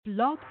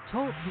Blog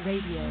Talk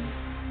Radio.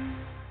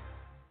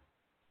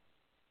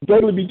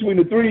 Totally between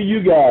the three of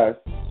you guys,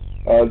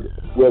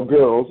 well,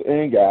 girls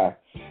and guys,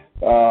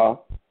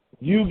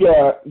 you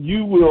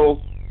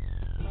will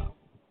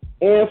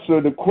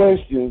answer the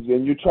questions,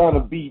 and you're trying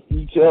to beat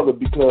each other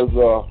because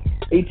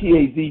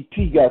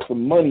ATAZP got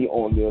some money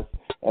on this,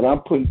 and I'm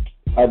putting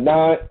a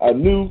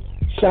new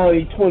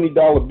shiny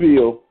 $20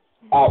 bill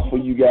out for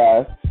you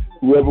guys,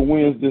 whoever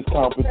wins this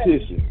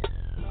competition.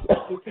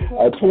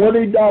 A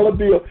 $20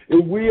 bill,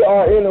 and we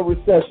are in a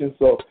recession,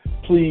 so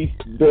please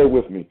bear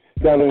with me.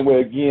 Down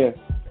anyway again,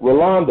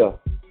 Rolanda.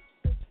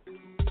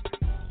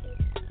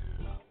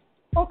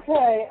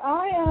 Okay,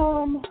 I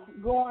am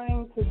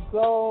going to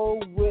go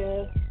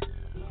with,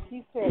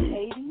 he said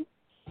 80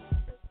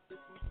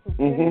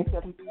 percent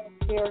of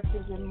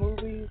characters in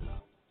movies.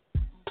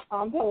 There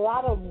are a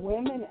lot of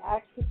women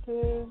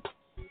actresses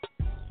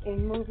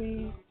in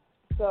movies,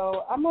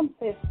 so I'm going to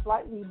say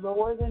slightly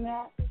lower than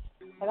that.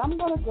 And I'm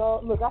going to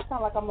go, look, I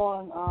sound like I'm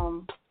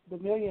on the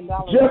 $1 Million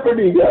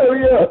Jeopardy,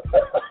 yeah.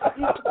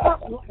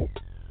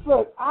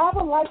 Look, I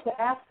would like to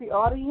ask the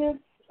audience.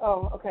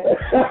 Oh, okay.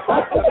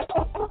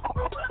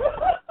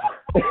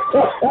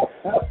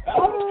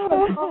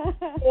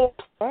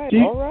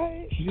 All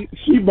right.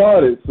 She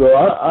bought it, so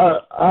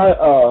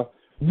I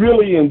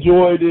really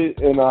enjoyed it,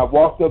 and I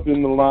walked up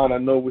in the line. I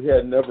know we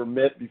had never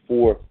met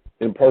before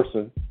in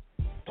person.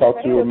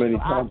 Talked to her many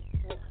times.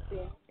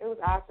 It was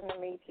awesome to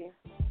meet you.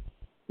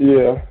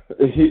 Yeah,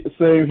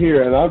 same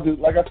here. And I'm just,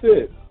 like I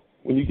said,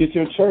 when you get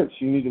your church,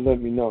 you need to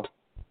let me know.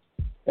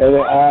 And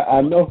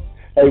I know,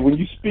 hey, when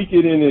you speak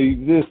it into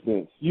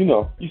existence, you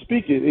know, you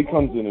speak it, it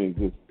comes into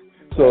existence.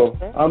 So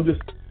I'm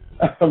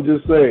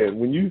just saying,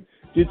 when you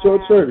get your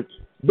church,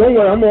 don't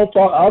worry, I'm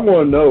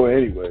gonna know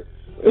anyway.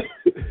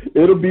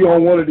 It'll be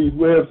on one of these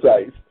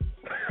websites.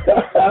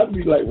 I'll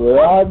be like, well,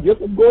 I guess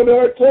I'm going to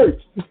our church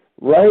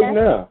right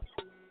now.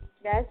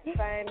 That's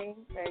funny.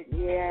 But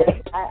yeah,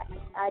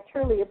 I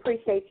truly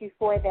appreciate you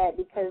for that,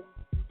 because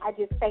I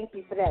just thank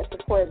you for that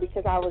support,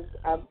 because I was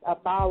a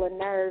ball of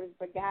nerves,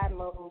 but God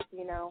moved,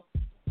 you know.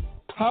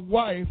 How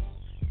wife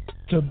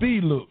to be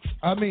looks.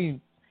 I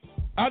mean,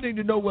 I need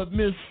to know what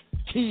Miss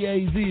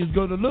TAZ is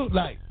going to look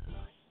like.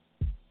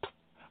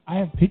 I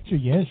have picture,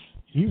 yes,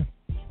 here.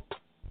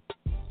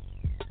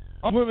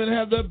 Women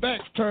have their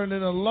backs turned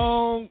in a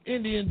long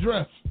Indian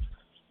dress.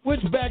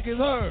 Which back is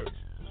hers?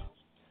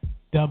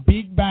 The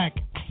big back,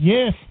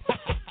 yes.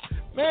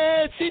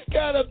 Man, she's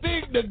got a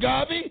big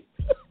Nagabi.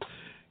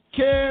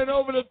 Carrying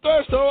over the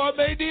threshold, I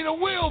may need a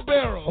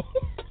wheelbarrow.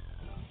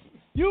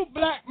 You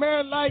black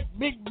man like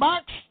big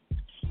box?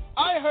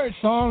 I heard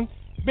song,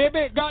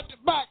 baby got the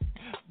back,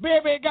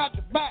 baby got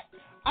the back.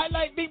 I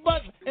like big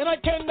butts, and I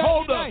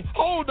cannot deny.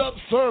 Hold up,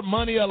 sir,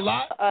 money a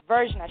lot.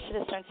 Version, I should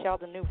have sent y'all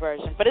the new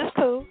version, but it's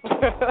cool.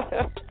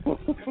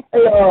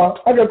 Hey,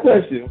 I got a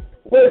question.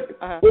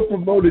 What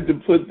promoted to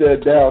put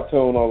that down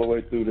tone all the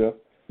way through there?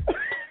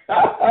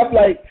 I'm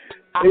like,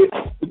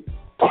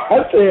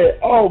 I said,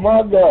 oh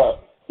my God,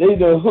 they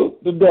done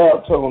hooked the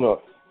down tone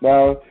up.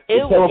 Now,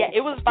 it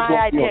was my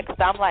idea, because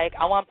I'm like,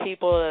 I want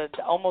people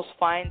to almost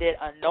find it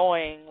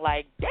annoying.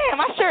 Like, damn,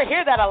 I sure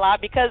hear that a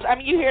lot, because, I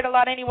mean, you hear it a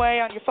lot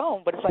anyway on your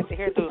phone, but it's like to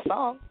hear it through a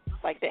song.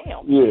 It's like,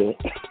 damn. Yeah.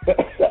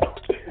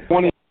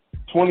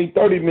 20,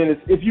 30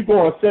 minutes. If you go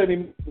on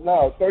 30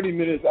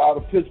 minutes out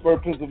of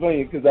Pittsburgh,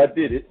 Pennsylvania, because I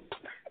did it,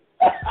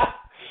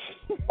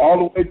 all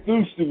the way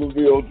through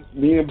Steubenville,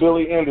 me and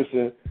Billy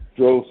Anderson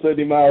drove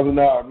 70 miles an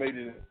hour, made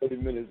it in 30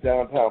 minutes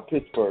downtown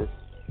Pittsburgh.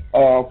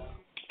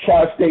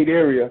 Tri-state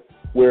area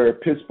where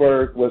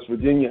Pittsburgh, West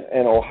Virginia,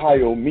 and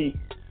Ohio meet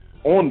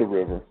on the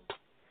river.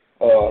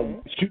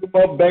 Shoot 'em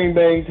up, bang,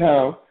 bang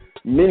town.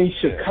 Mini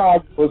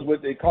Chicago is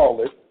what they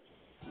call it.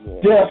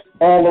 Death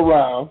all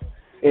around.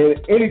 And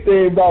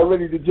anything about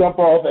ready to jump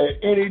off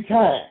at any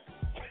time.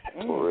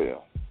 For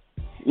real.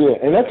 Yeah,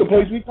 and that's the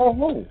place we call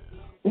home.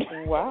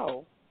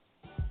 Wow.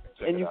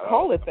 And you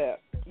call it that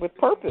with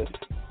purpose.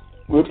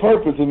 With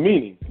purpose and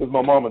meaning, because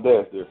my mom and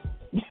dad's there.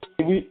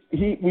 We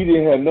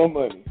didn't have no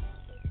money.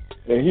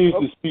 And here's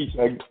the speech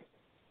I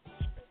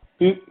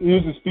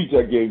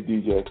gave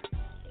DJ.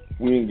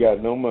 We ain't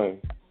got no money.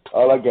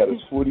 All I got is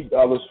 $40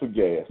 for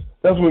gas.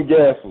 That's when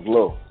gas was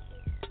low.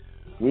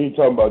 We ain't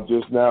talking about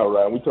just now,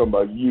 right? We talking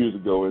about years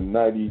ago in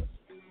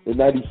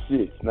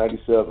 96,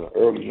 97,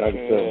 early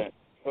 97.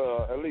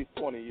 At least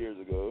 20 years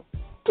ago.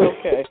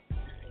 Okay.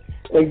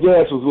 And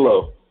gas was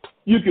low.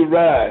 You could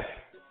ride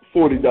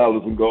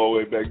 $40 and go all the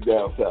way back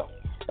down south.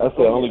 I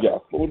said I only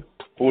got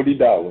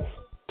 $40.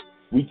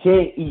 We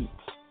can't eat.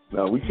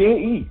 No, we can't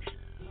eat.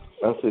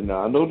 I said,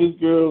 I know this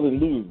girl in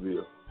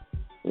Louisville,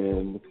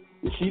 and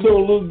if she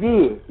don't look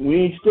good, we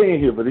ain't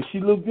staying here, but if she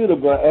look good, I'm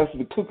going to ask her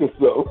to cook us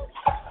some.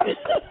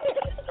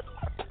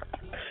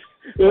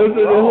 So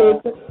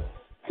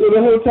the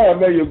whole time,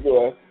 man, you're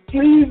going,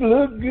 please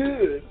look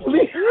good.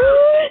 Please.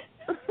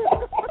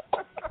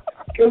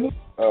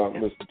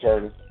 Mr.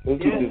 Turner,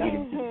 let's get this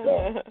in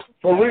the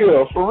For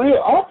real,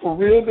 I'm for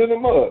real than a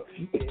mug.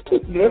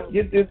 Let's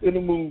get this in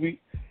the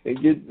movie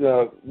and get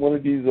one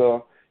of these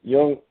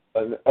young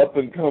an up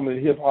and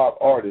coming hip hop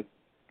artist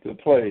to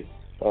play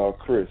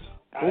Chris.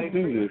 I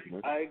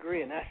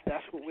agree, and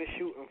that's what we're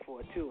shooting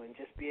for too, and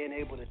just being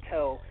able to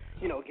tell,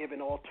 give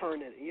an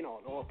alternate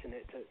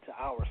to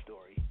our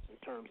story in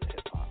terms of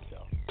hip hop. So.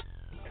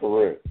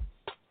 Correct.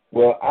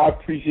 Well, I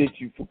appreciate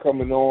you for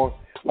coming on.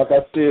 Like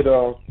I said,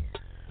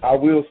 I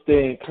will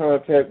stay in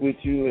contact with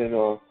you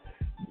and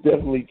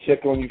definitely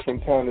check on you from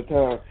time to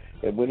time.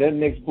 And when that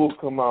next book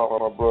come out,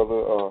 my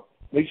brother,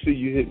 make sure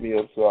you hit me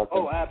up so I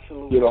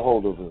can get a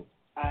hold of it.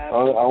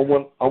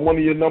 I'm one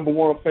of your number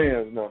one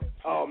fans now.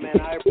 Oh man,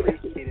 I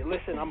appreciate it.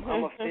 Listen, I'm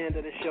a fan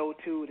of the show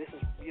too. This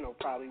is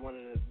probably one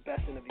of the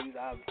best interviews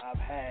I've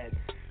had.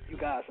 You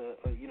guys are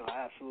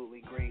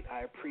absolutely great.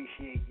 I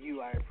appreciate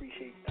you. I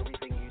appreciate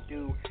everything you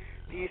do.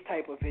 These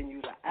type of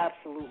venues are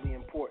absolutely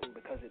important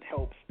because it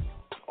helps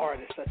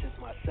artists such as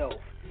myself,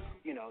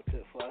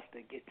 for us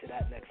to get to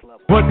that next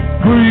level. What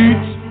breeds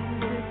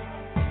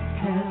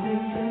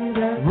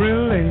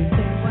really?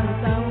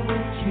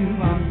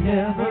 I'll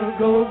never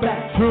go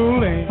back.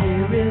 Truly,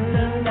 here is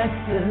a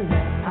lesson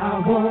I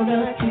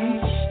wanna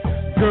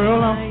teach.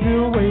 Girl, I'm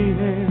still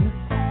waiting.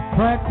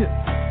 Practice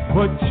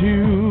what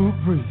you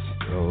preach.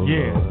 Oh,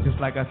 yeah, Lord. Just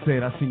like I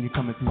said, I seen you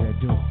coming through that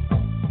door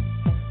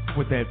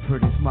with that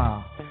pretty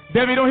smile.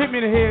 Debbie, don't hit me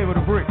in the head with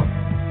a brick.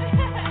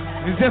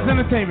 It's just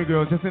entertainment,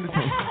 girl. Just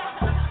entertainment.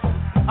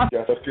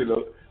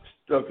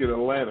 Stuck in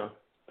Atlanta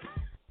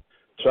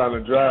trying to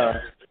drive,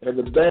 and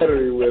the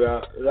battery went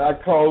out. And I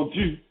called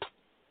you.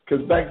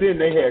 Because back then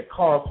they had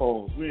car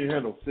phones. We didn't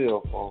have no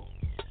cell phone.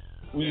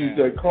 We used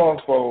that car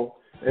phone,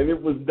 and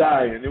it was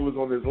dying. It was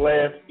on its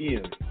last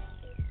end.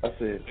 I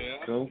said,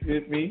 come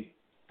get me,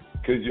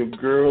 because your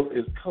girl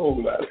is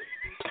cold out.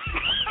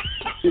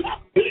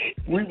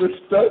 We were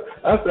stuck.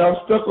 I said, I'm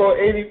stuck on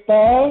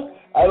 85.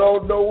 I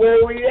don't know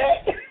where we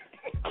at.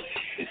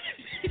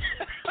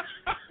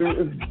 It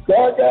was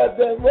dark out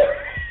there, man.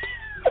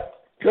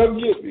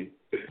 Come get me.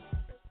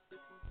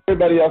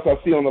 Everybody else I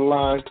see on the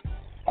line,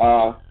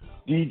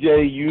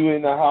 DJ, you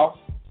in the house?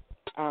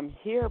 I'm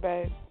here,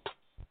 babe.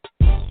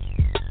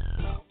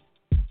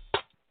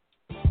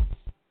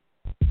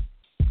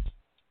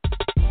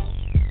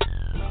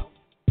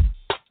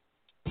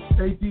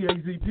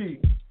 TAZP.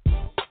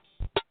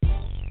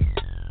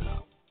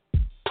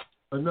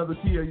 Another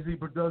TAZ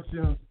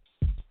production.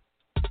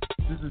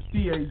 This is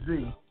TAZ.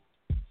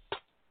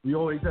 We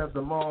always have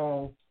the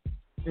long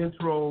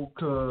intro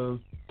because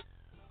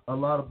a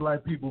lot of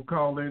black people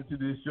call into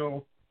this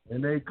show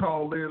and they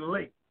call in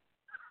late.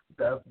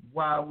 That's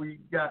why we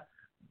got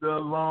the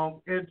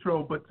long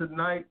intro. But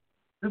tonight,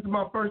 this is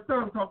my first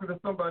time talking to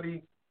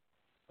somebody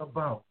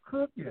about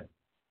cooking.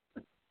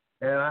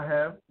 And I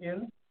have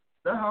in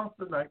the house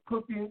tonight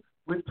cooking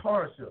with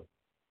Tarsha.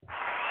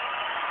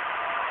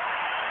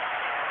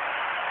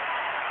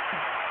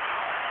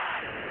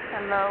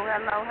 Hello,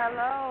 hello,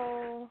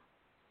 hello.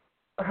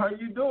 How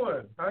you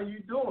doing?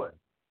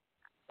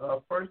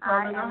 First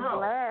time in the house. I am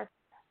blessed.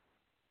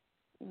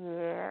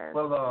 Yes.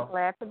 Well,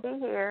 glad to be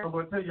here. I'm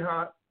gonna tell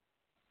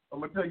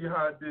you how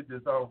I did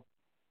this. Of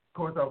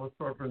course, I was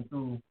surfing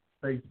through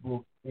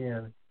Facebook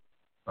and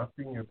I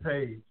seen your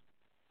page,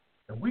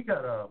 and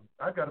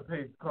I got a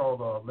page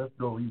called Let's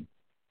Go Eat,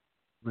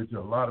 which a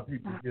lot of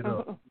people get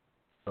up,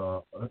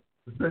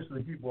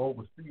 especially people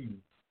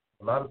overseas.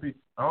 A lot of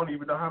people, I don't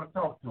even know how to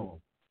talk to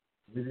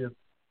them.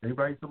 They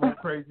write some more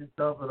crazy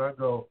stuff, and I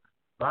go,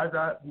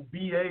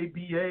 B-A,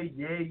 yeah.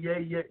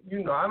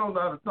 I don't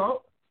know how to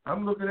talk.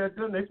 I'm looking at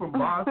them. They from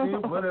Bosnia,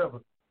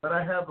 whatever. But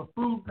I have a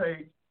food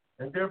page,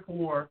 and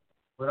therefore,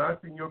 when I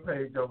seen your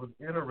page, I was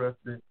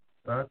interested.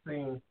 I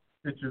seen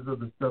pictures of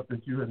the stuff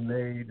that you had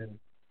made,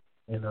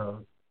 and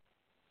a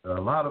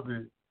lot of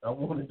it, I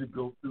wanted to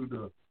go through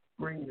the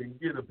screen and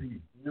get a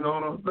piece. You know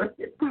what I'm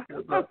saying?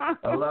 Because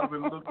a lot of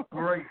it looks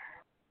great,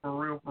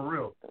 for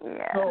real.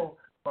 Yeah. So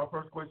my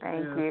first question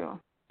is, Thank you.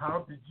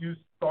 How did you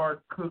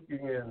start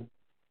cooking? And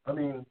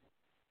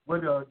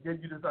what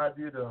gave you this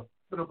idea to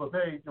put up a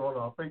page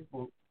on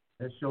Facebook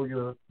and show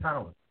your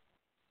talent?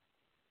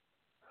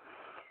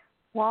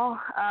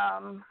 Well,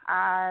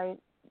 I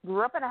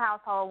grew up in a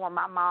household where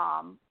my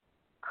mom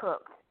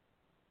cooked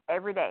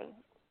every day.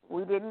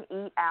 We didn't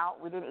eat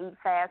out. We didn't eat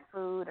fast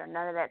food or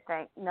none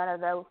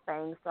of those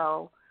things.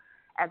 So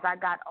as I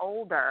got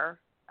older,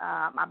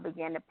 I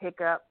began to pick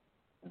up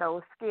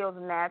those skills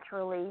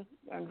naturally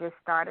and just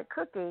started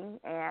cooking.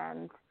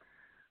 And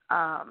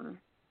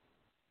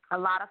a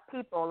lot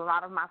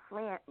of my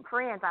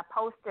friends, I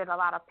posted a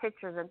lot of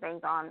pictures and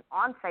things on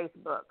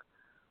Facebook,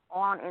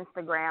 on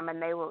Instagram,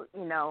 and they were,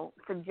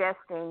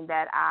 suggesting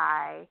that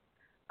I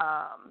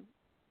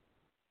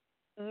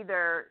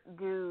either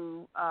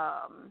do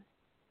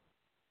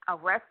a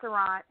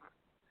restaurant,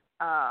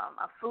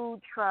 a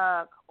food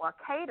truck, or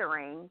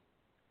catering.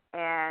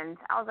 And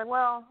I was like,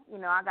 well,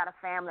 I got a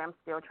family I'm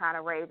still trying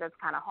to raise. That's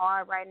kind of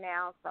hard right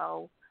now.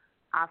 So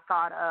I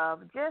thought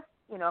of just,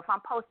 if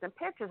I'm posting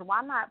pictures,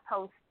 why not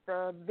post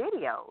the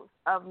videos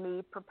of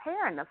me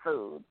preparing the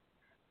food?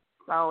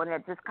 So, and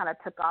it just kind of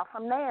took off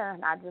from there.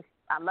 And I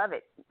love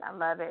it.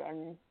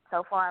 And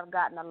so far I've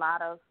gotten a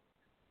lot of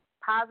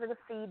positive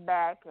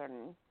feedback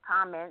and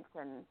comments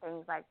and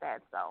things like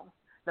that. So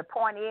the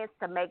point is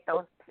to make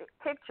those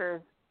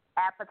pictures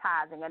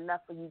appetizing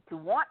enough for you to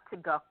want to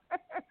go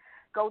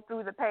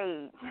through the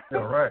page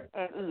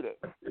and eat it.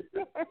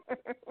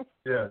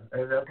 Yeah,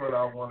 and that's what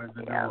I wanted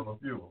to do on a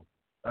few.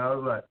 I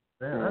was like,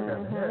 man, I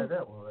got to have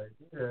that one right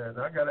there, and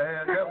I got to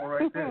have that one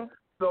right there.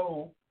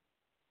 So,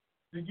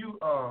 do you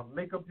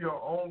make up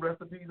your own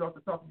recipes off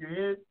the top of your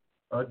head?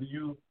 Do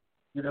you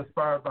get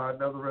inspired by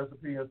another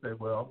recipe and say,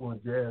 well, I'm going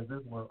to jazz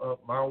this one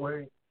up my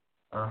way?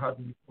 How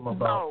do you come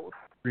about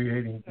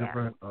creating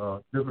different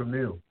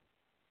meals?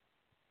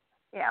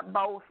 Yeah,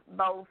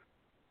 both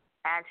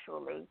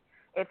actually.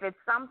 If it's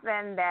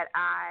something that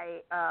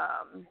I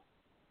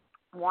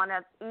want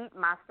to eat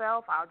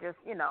myself, I'll just,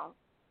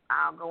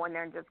 I'll go in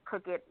there and just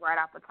cook it right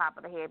off the top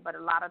of the head. But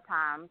a lot of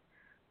times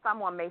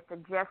someone may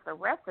suggest a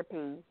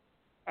recipe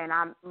and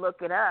I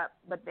look it up,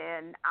 but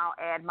then I'll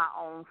add my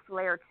own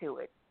flair to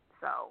it.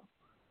 So,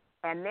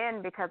 and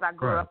then because I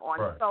grew up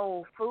on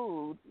soul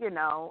food,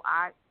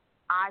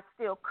 I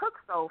still cook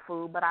soul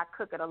food, but I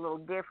cook it a little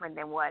different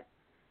than what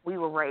we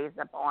were raised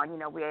up on.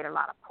 We ate a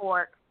lot of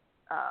pork,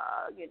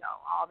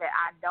 all that.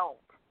 I don't.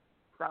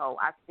 So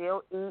I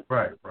still eat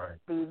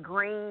the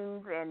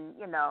greens and,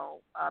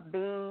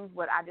 beans,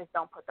 but I just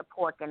don't put the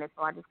pork in it.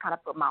 So I just kind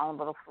of put my own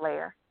little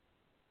flair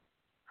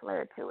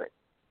to it.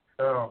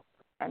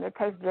 And it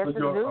tastes just as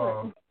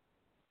good.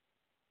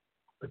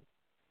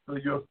 So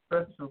your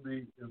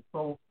specialty is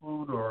soul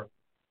food, or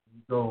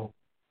you go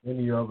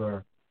any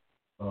other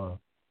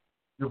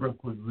different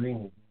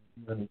cuisine,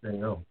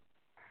 anything else?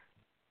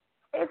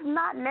 It's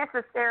not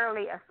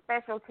necessarily a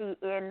specialty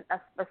in a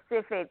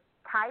specific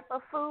type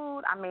of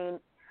food. I mean,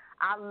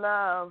 I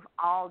love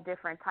all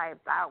different types.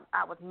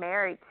 I was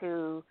married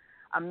to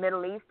a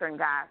Middle Eastern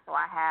guy, so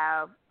I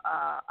have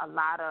a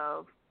lot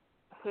of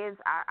his.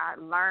 I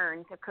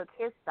learned to cook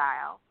his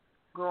style.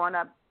 Growing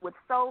up with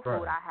soul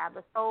food, I have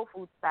the soul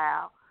food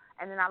style,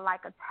 and then I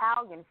like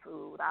Italian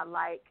food. I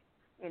like,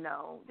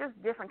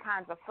 just different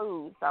kinds of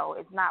food. So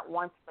it's not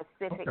one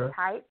specific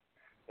type.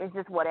 It's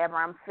just whatever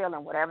I'm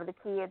feeling, whatever the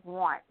kids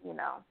want,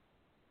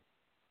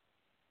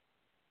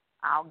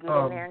 I'll get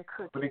in there and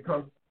cook it.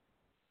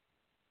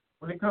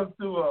 When it comes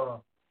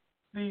to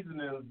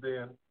seasonings,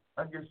 then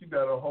I guess you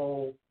got a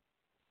whole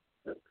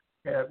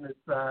cabinet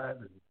side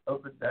and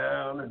up and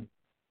down, and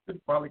you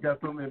probably got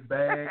some in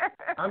bags.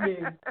 I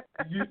mean,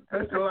 you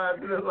specialize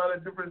in a lot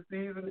of different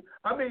seasonings.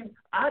 I mean,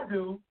 I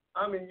do.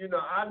 I mean,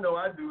 I know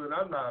I do, and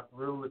I'm not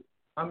really.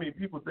 I mean,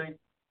 people think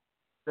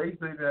they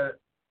say that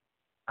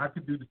I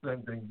could do the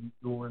same thing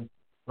you're doing,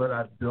 but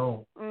I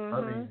don't.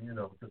 I mean,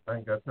 because I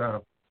ain't got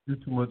time to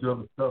do too much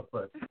other stuff,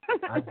 but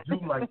I do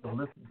like to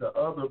listen to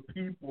other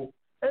people.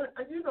 And,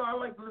 I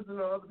like to listen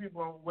to other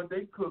people on what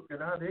they cook and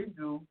how they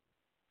do,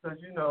 because,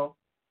 you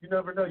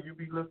never know. You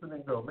be listening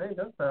and go, man,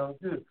 that sounds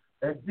good.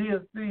 At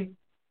DSC,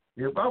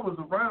 if I was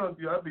around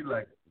you, I'd be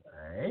like,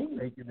 I ain't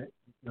making it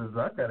because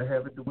I got to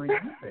have it the way you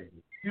made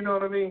it. You know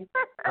what I mean?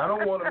 I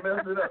don't want to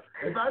mess it up.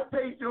 If I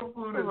taste your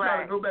food and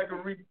try to go back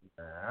and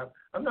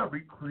I'm not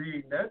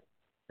recreating that.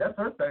 That's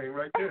her thing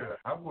right there.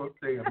 I'm going to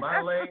stay in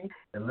my lane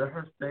and let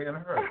her stay in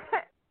hers.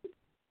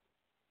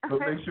 But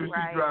make sure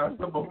she drives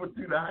them over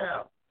to the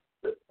house.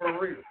 For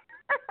real.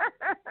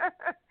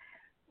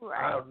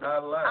 I'm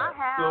not lying. I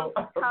have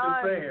I'm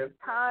just saying.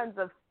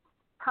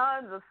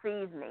 tons of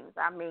seasonings.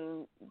 I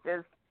mean,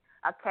 just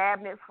a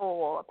cabinet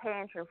full, a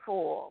pantry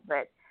full.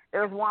 But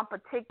there's one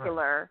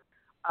particular,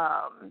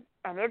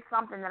 and it's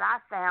something that I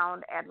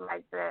found at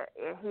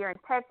here in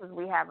Texas.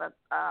 We have a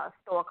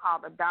store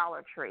called the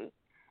Dollar Tree,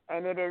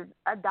 and it is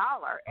 $1.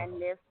 And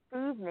this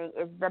seasoning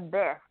is the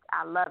best.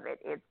 I love it.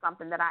 It's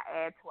something that I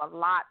add to a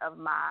lot of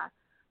my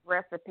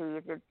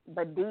recipes. It's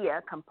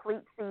Badia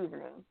Complete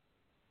Seasoning,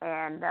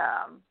 and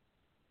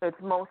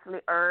it's mostly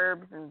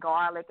herbs and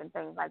garlic and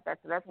things like that.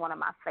 So that's one of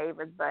my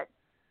favorites. But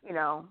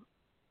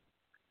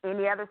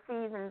any other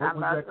seasons, I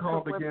love to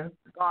cook with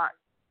garlic.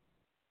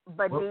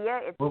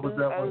 Badia, it's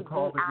Badia.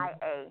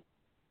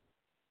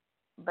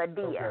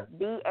 Badia,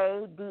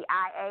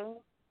 Badia,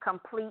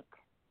 Complete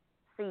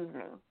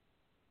Seasoning.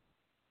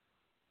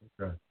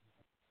 Okay.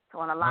 So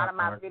on a lot of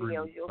my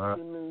videos, you'll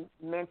see me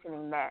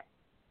mentioning that.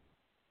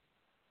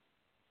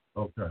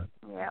 Okay.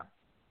 Yeah.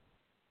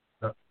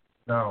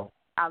 Now,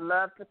 I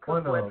love to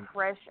cook with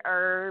fresh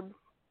herbs,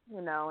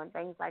 and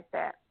things like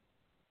that.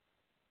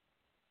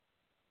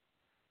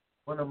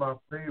 One of my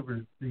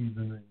favorite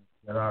seasonings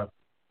that I've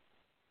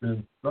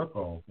been stuck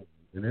on,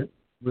 and it's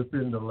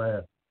within the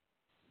last,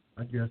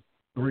 I guess,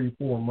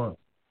 3-4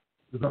 months,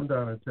 because I'm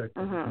down in Texas,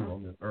 I'm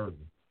in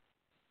Irving.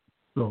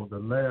 So the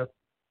last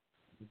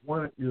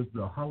one is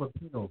the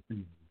jalapeno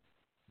seasoning,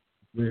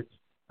 which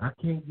I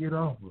can't get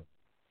off of.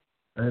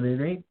 And it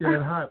ain't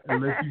that hot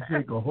unless you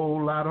take a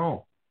whole lot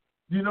on.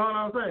 You know what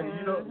I'm saying?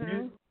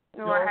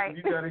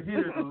 You got to hit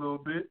it a little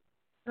bit.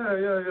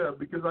 Yeah.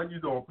 Because I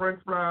use it on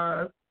French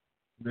fries.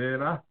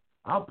 Man,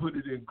 I'll put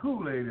it in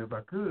Kool-Aid if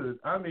I could.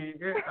 I mean,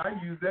 I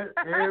use that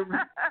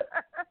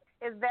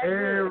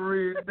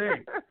every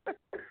day.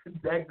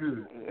 That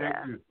good. Yeah.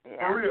 That good.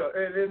 Yeah. For real.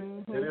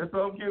 And if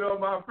something get on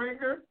my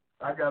finger,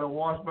 I gotta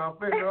wash my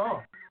finger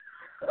off.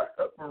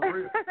 For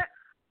real.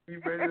 Be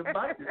ready to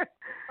bite it.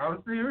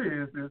 I'm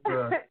serious.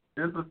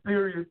 It's a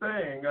serious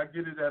thing. I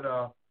get it at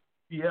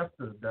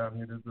Fiesta down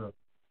here. There's a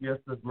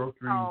Fiesta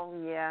grocery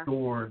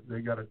stores. They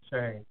got a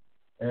chain,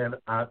 and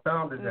I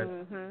found it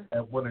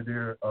at one of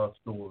their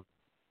stores.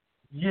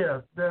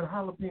 Yes, that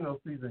jalapeno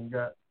season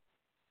got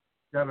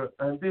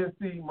and then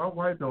see, my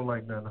wife don't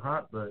like nothing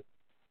hot, but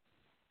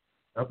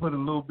I put a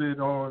little bit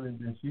on, and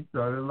then she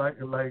started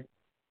liking like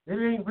it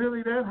ain't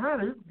really that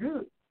hot. It's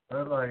good.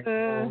 I'm like,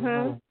 oh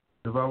no.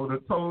 If I would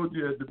have told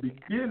you at the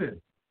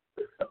beginning,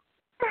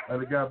 I'd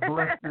have got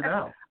blasted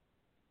out.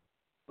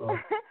 So,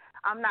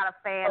 I'm not a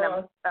fan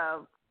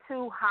of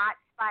too hot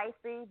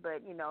spicy,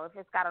 but if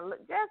it's got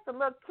just a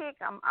little kick,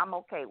 I'm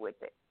okay with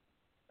it.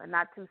 But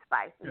not too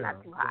spicy,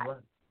 not too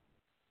hot.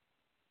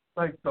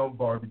 Like some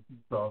barbecue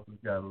sauces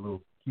got a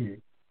little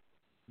kick,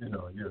 things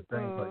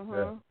like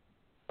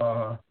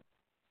that.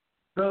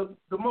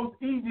 The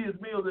most easiest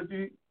meal that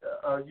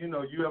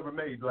you ever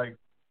made, like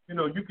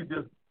you could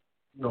just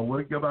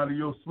wake up out of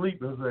your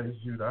sleep and say,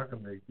 shoot, I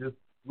can make this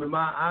with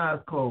my eyes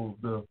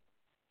closed.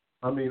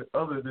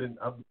 Other than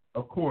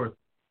of course,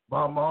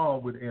 my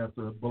mom would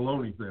answer a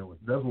bologna sandwich.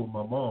 That's what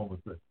my mom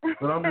would say.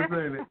 But I'm just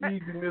saying the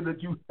easy meal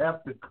that you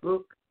have to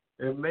cook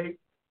and make.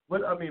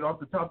 Off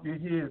the top of your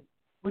head,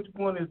 which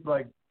one is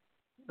like,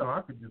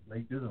 I could just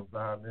make this in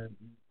 5 minutes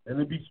and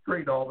it'd be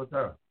straight all the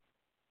time.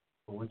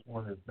 So which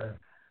one is that?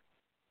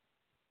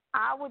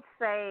 I would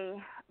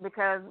say,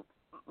 because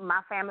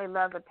my family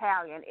loves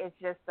Italian, it's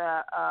just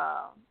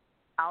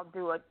I'll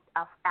do a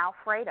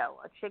Alfredo,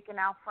 a chicken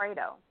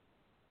Alfredo.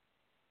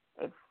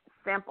 It's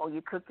simple.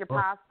 You cook your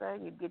pasta,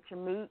 you get your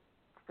meat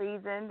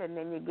seasoned, and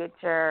then you get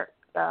your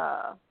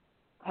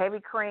heavy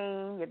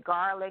cream, your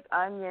garlic,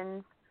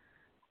 onions,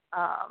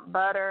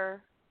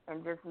 butter,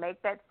 and just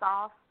make that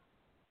sauce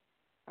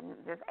and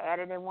just add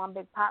it in one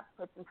big pot,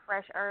 put some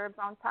fresh herbs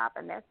on top,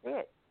 and that's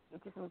it.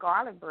 Get you some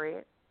garlic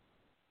bread.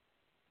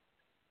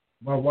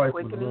 My wife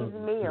quick would and love easy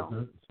it.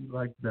 meal. She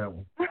likes that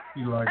one.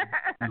 She likes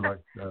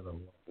that a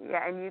lot.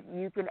 Yeah, and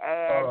you can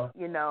add,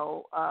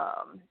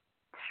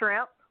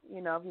 shrimp,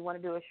 if you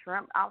want to do a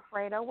shrimp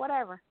Alfredo,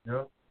 whatever.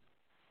 Yeah.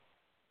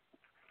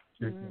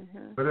 Chicken,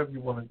 whatever you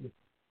want to do.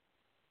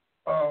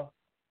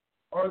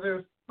 Are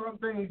there some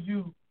things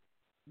you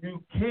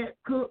can't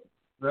cook?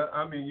 That,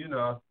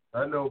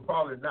 I know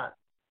probably not.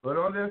 But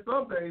are there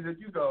some things that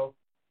you go,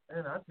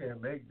 man, I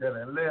can't make that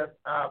unless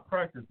I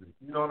practice it?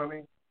 You know what I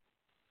mean?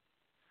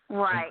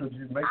 Right.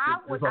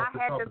 I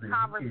had this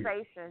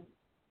conversation.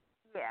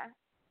 Yeah.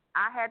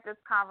 I had this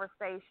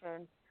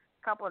conversation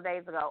a couple of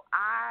days ago.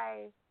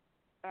 I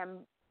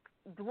am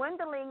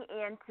dwindling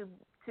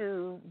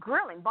into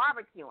grilling,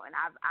 barbecuing.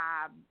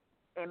 I've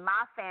in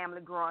my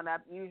family growing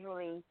up,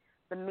 usually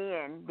the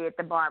men did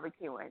the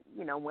barbecuing.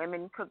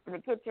 Women cooked in the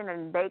kitchen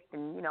and baked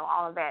and,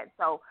 all of that.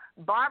 So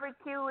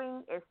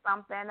barbecuing is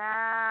something,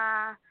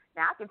 now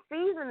I can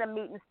season the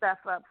meat and stuff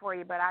up for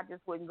you, but I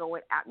just wouldn't go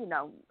out,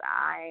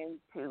 I ain't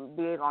too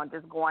big on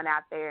just going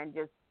out there and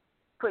just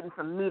putting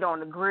some meat on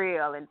the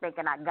grill and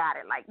thinking I got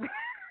it. Like,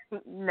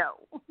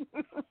 no.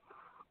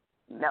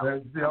 No.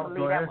 I'm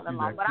leave that one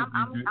alone. But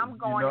I'm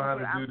going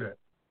to do that.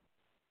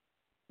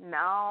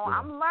 No, yeah.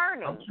 I'm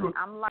learning.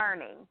 I'm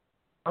learning.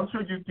 I'm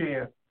sure you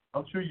can.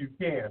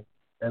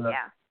 And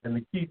and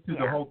the key to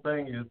the whole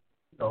thing is,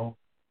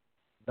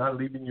 not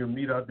leaving your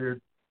meat out there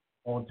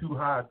on too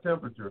high a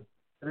temperature.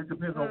 And it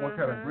depends on what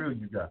kind of grill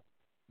you got.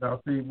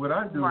 Now, see, what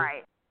I do,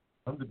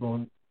 I'm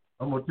going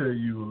to tell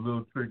you a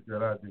little trick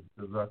that I do,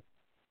 because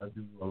I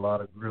do a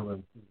lot of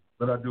grilling too.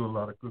 But I do a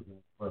lot of cooking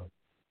as well.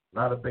 A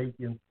lot of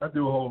baking. I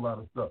do a whole lot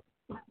of stuff.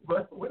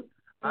 But when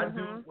I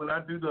do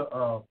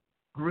the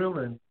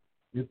grilling,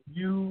 if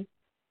you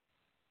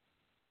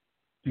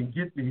can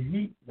get the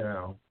heat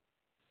down,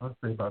 I'd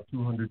say about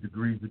 200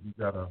 degrees if you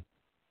got a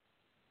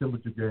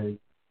temperature gauge,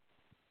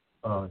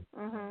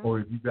 or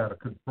if you got a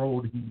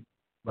controlled heat,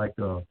 like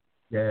a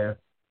gas,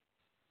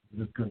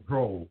 just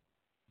controlled,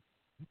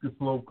 you can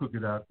slow cook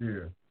it out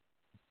there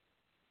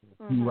in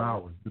a few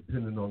hours,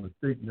 depending on the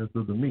thickness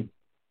of the meat.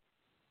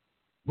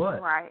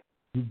 But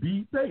to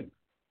be safe,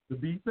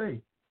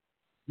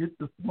 get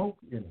the smoke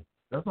in it.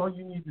 That's all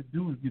you need to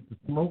do is get the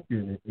smoke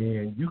in it,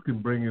 and you can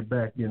bring it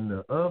back in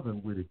the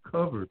oven with it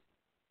covered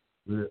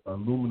with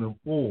aluminum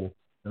foil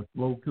and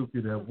slow cook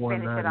it at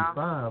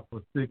 195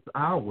 for 6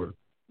 hours.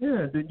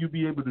 Yeah, then you'll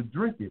be able to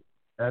drink it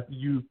after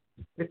you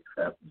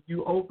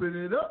open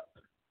it up.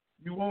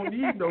 You won't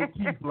need no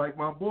teeth, like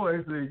my boy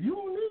said. You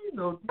don't need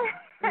no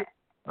teeth.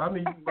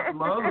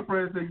 My other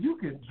friend said, you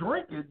can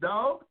drink it,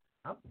 dog.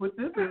 I put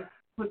this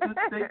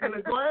steak in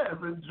a glass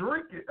and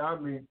drink it.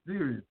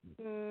 Seriously.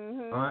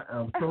 I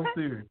am so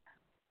serious.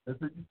 I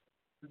said,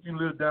 since you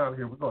live down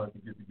here, we're going to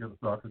have to get together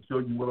so I can show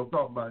you what I'm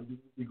talking about. And you'll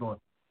be going,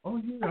 oh,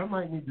 yeah, I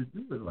might need to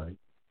do it.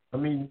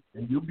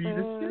 And you'll be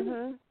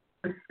the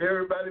shit.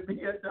 Everybody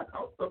be at the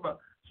house talking about,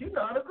 she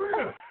not a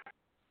grill.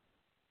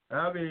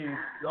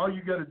 All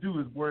you got to do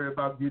is worry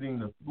about getting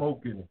the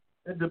smoke in it.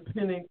 and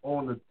depending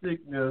on the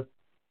thickness,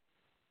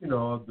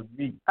 of the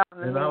meat.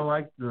 And I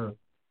like to,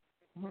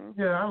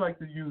 I like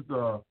to use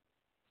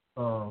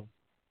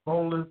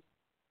boneless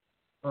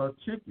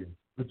chicken,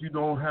 but you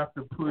don't have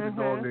to put it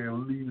on there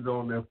and leave it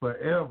on there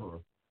forever.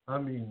 I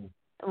mean,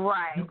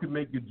 you can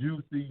make it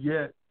juicy,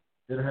 yet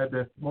it had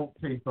that smoke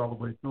taste all the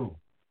way through.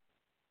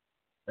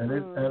 And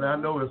and I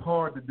know it's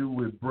hard to do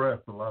with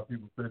breast. A lot of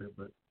people say that,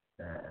 but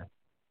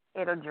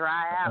it'll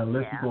dry out.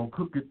 Unless you're gonna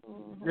cook it,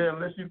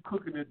 unless you're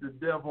cooking it to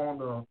death on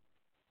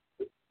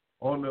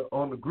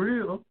the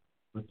grill.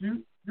 But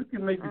you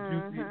can make it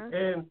juicy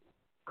and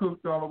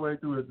cooked all the way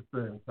through at the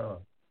same time.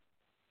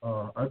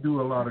 I do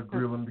a lot of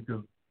grilling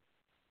because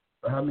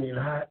I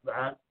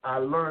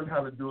learned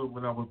how to do it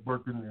when I was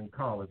working in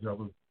college.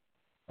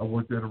 I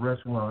worked at a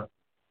restaurant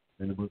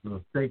and it was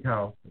a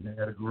steakhouse and they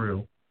had a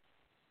grill.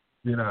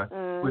 Then I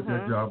quit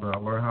that job and I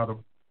learned how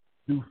to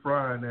do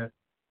frying at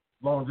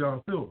Long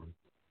John Silver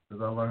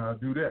because I learned how to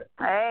do that.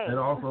 Hey. And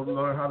also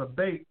learned how to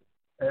bake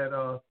at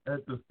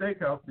the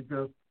steakhouse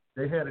because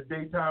they had a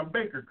daytime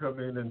baker come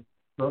in and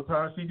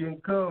sometimes she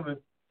didn't come and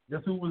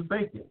guess who was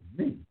baking?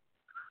 Me.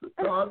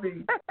 So I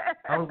mean,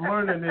 I was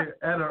learning it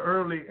at an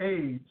early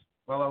age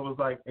while I was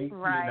like 18,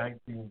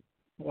 19,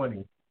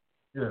 20.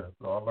 Yeah,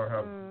 so I learned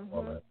how to do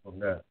all that from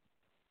that.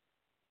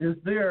 Is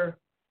there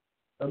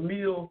a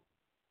meal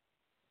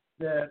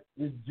that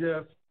is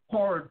just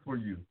hard for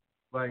you?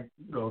 Like,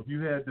 if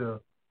you had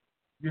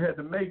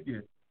to make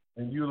it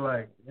and you're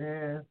like,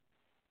 man,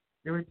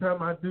 every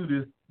time I do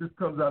this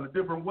comes out a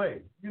different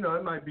way.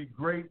 It might be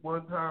great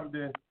one time,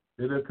 then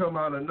it'll come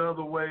out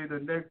another way the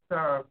next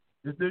time.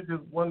 Is there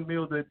just one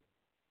meal that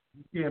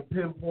you can't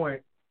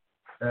pinpoint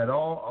at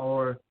all?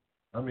 Or,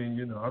 I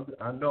mean,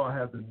 I know I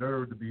have the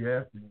nerve to be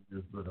asking you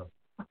this, but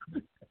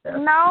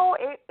no,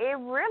 it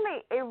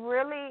really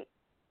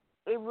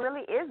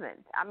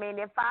isn't. I mean,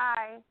 if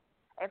I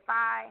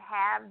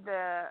have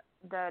the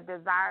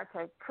desire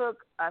to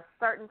cook a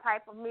certain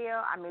type of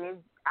meal, I mean,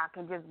 I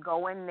can just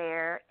go in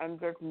there and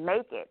just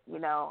make it.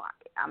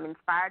 I'm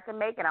inspired to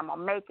make it. I'm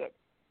gonna make it.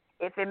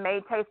 If it may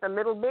taste a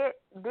little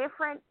bit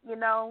different,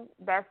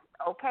 that's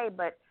okay.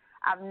 But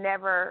I've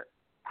never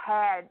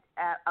had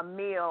a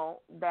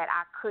meal that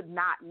I could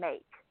not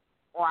make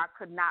or I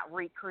could not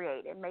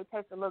recreate. It may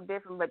taste a little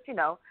different, but,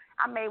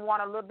 I may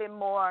want a little bit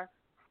more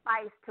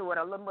spice to it,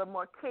 a little bit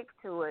more kick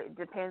to it. It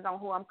depends on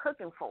who I'm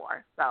cooking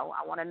for. So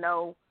I want to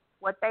know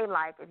what they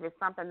like. If it's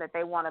something that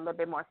they want a little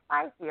bit more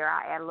spicier,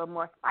 I add a little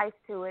more spice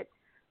to it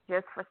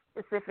just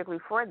specifically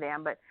for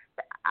them. But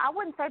I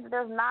wouldn't say that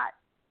there's not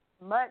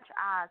much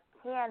I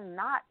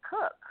cannot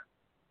cook.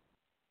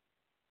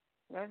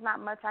 There's not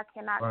much I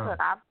cannot cook.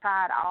 I've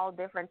tried all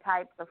different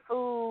types of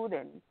food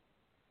and,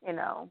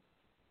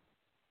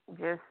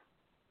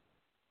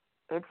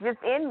 it's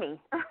just in me.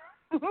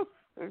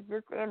 It's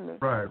just in me.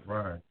 Right.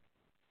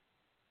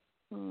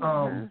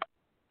 Mm-hmm.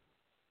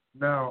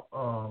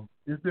 Now,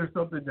 is there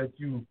something that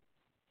you,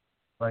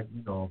 like,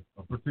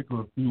 a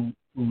particular food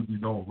you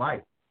don't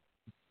like,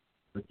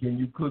 but can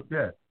you cook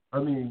that? I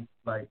mean,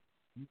 like,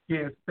 you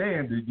can't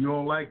stand it, you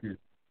don't like it,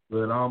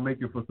 but I'll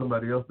make it for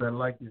somebody else that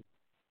like it.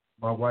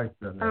 My wife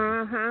doesn't.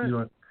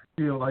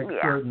 She don't like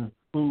certain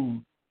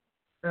food.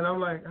 And I'm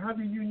like, how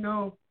do you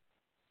know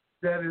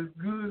that is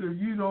good or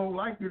you don't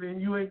like it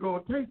and you ain't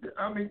going to taste it?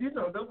 I mean, that's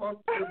what I'm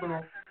tripping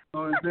on.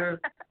 So is there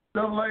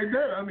stuff like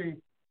that? I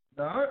mean,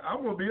 now,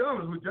 I'm going to be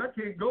honest with you. I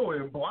can't go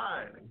in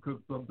blind and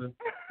cook something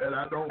that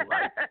I don't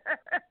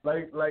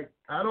like. Like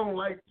I don't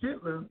like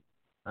chitlins.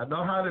 I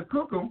know how to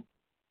cook them,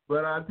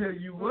 but I tell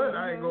you what,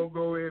 I ain't going to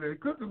go in and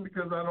cook them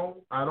because I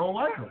don't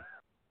like them.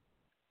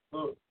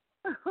 So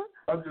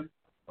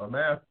I'm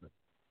asking.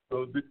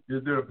 So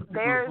is there a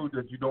particular food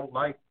that you don't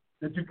like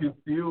that you can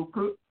still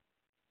cook?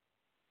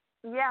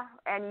 Yeah,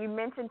 and you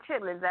mentioned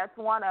chitlins. That's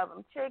one of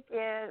them.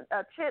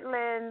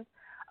 Chitlins,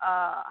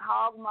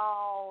 hog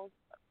maws,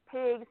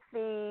 pig's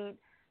feet,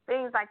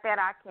 things like that.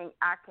 I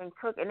can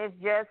cook, and it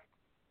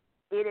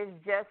is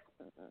just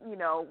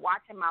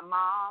watching my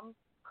mom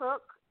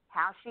cook,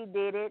 how she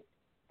did it,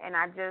 and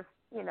I just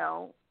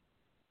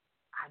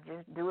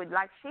do it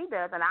like she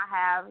does, and I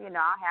have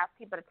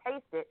people to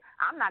taste it.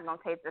 I'm not gonna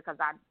taste it because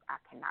I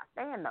cannot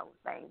stand those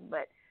things,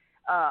 but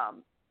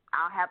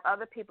I'll have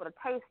other people to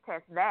taste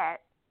test that,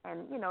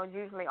 and it's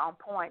usually on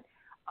point.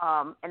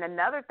 And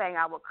another thing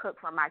I would cook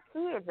for my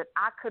kids that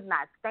I could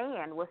not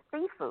stand was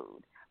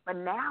seafood, but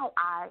now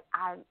I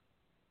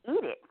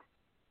eat it.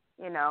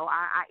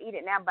 I eat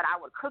it now, but I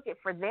would cook it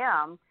for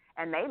them,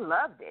 and they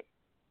loved it.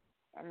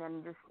 And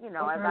then just as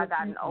I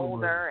gotten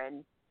older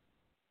and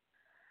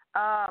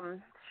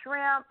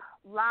shrimp,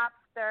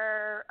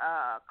 lobster,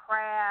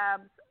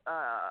 crabs,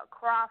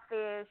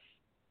 crawfish,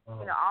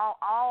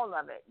 all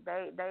of it.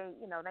 They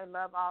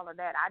love all of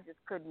that. I just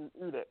couldn't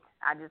eat it.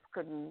 I just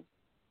couldn't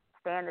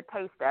stand the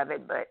taste of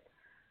it. But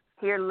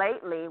here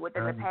lately,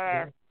 within the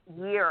past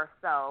year or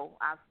so,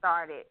 I've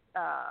started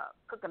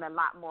cooking a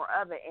lot more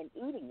of it and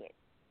eating it.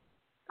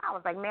 I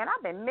was like, man,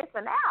 I've been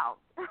missing out.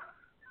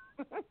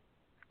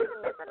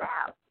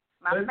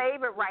 My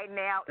favorite right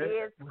now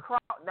is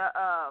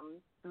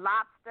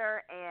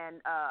lobster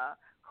and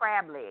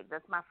crab legs.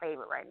 That's my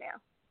favorite right now.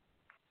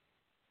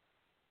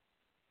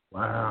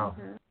 Wow.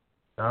 Mm-hmm.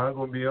 Now, I'm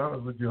gonna be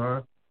honest with you,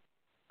 huh?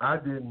 I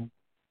didn't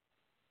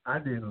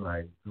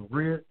like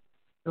grits.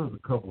 There was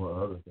a couple of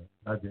other things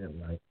I didn't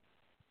like.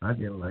 I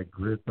didn't like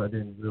grits. I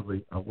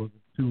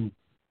wasn't too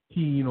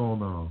keen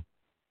on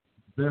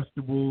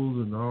vegetables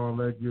and all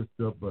that good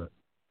stuff. But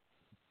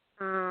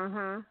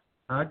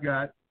I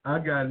got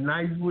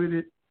nice with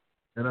it,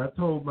 and I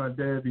told my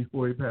dad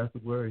before he passed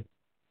away,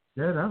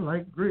 Dad, I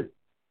like grits.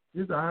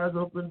 His eyes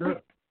opened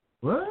up.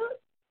 What?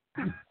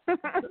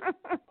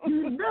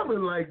 You never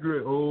like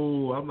grits.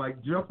 Oh, I'm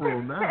like Jumbo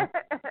now.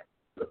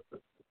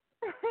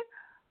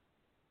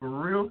 For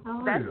real.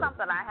 That's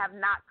something I have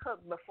not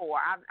cooked before.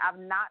 I've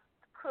not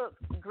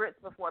cooked grits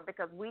before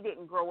because we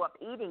didn't grow up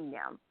eating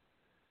them,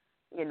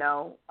 you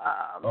know.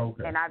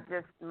 Okay. And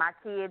my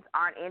kids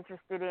aren't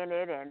interested in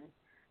it, and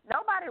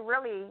nobody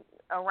really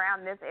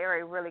around this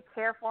area really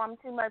care for them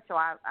too much. So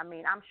I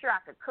mean, I'm sure I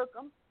could cook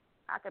them.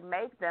 I could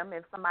make them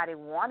if somebody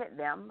wanted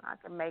them. I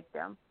could make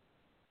them,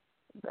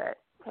 but it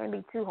can't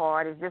be too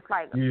hard. It's just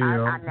like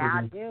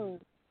I do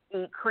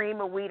eat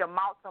cream of wheat or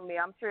malto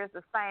meal. I'm sure it's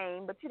the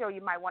same, but you know,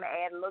 you might want to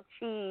add a little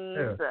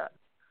cheese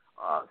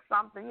or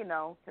something, you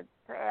know,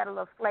 to add a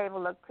little flavor, a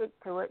little kick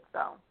to it.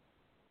 So,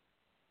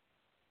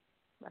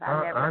 but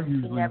I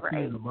usually never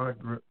season ate. my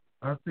grits.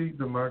 I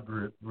season my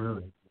grits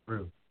really.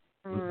 With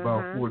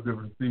about 4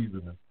 different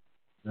seasonings.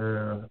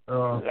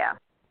 Yeah.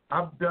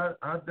 I've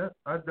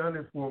done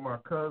it for my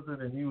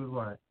cousin, and he was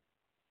like,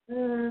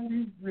 "Man,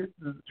 these grits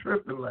is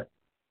tripping." Like,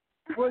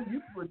 well,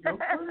 you put your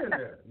foot in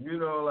there, you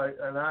know. Like,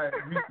 and I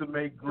used to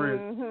make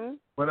grits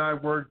when I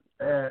worked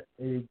at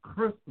a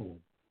Crystal,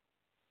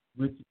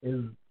 which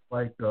is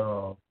like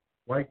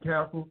White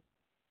Castle.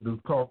 It was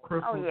called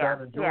Crystal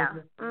down in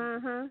Georgia.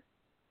 Yeah.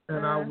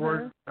 And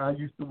I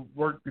used to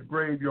work the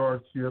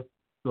graveyard shift,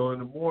 so in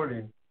the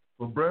morning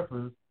for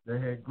breakfast they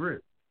had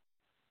grits,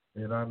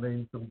 and I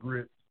made some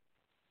grits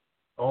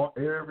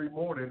every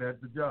morning at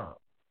the job.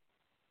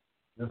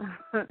 Just,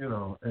 you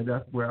know, and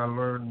that's where I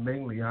learned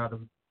mainly how to,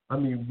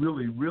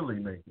 really, really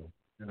make them,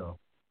 you know.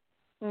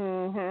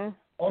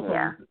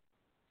 Also,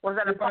 was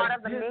it a part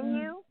of the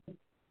menu?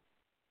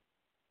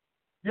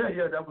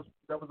 Yeah, that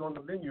was on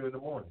the menu in the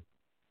morning.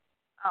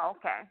 Oh,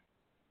 okay.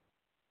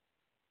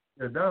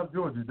 Yeah, down in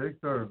Georgia, they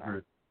serve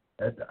grits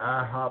at the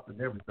IHOP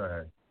and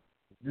everything.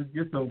 Just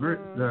get some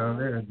grits down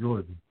there in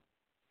Georgia.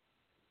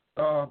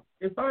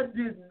 If I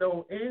didn't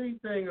know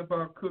anything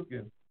about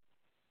cooking,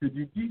 could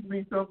you teach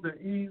me something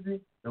easy,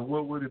 and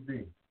what would it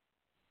be?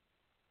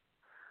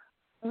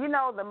 You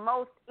know, the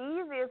most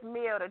easiest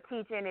meal to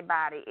teach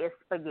anybody is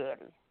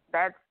spaghetti.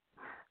 That's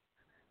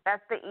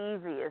the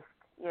easiest,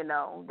 you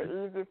know. The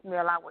easiest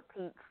meal I would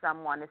teach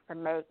someone is to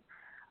make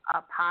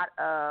a pot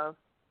of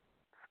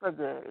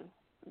spaghetti.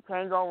 You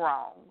can't go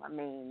wrong. I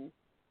mean,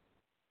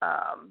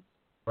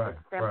 it's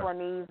simple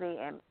and easy,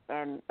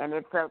 and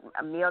it's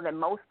a meal that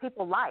most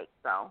people like,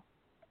 so.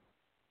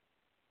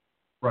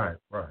 Right.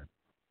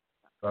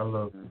 I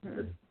love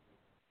spaghetti.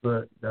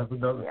 But that's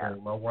another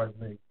thing. My wife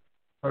makes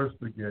her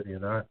spaghetti,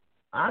 and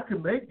I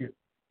can make it.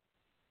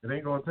 It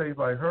ain't going to taste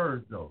like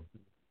hers, though.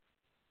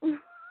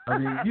 I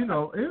mean, you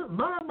know,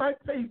 mine might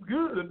taste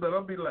good, but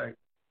I'll be like,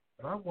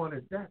 I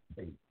wanted that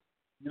taste.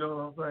 You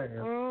know what I'm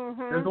saying?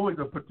 There's always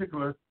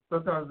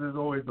sometimes there's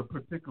always a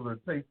particular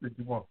taste that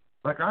you want.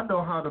 Like, I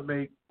know how to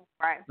make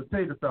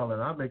potato salad.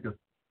 I make a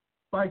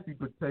spicy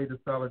potato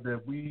salad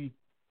that we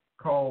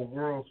call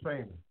world's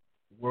famous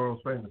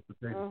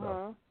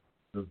potato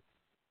salad.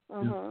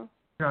 It's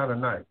kind of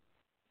nice.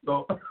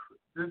 So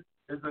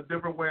it's a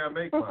different way I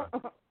make mine.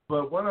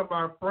 But one of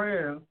my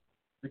friends,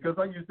 because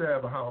I used to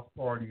have a house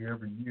party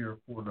every year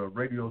for the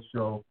radio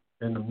show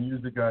and the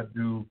music I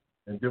do,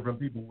 and different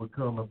people would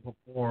come and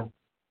perform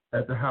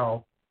at the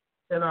house.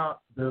 And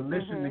the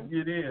admission to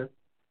get in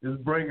is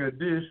bring a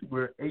dish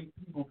where 8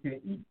 people can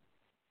eat.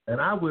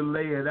 And I would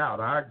lay it out.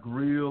 I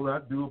grill. I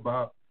do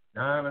about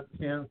 9 or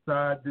 10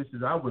 side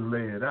dishes. I would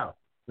lay it out.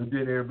 But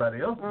then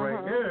everybody else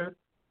bring theirs.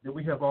 Then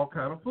we have all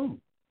kind of food.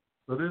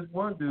 So this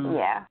one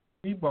dude,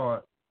 he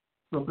bought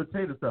some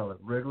potato salad,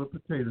 regular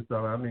potato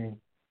salad. I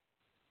mean,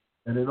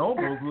 and it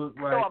almost looked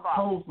like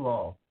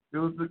coleslaw. It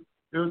was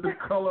the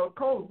color of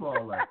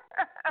coleslaw, like.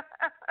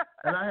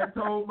 And I had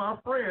told my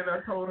friend, I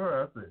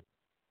said,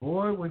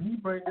 boy, when he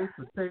bring this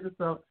potato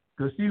salad,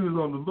 because she was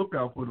on the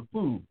lookout for the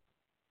food,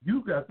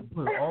 you got to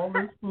put all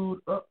this food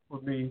up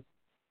for me,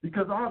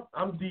 because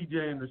I'm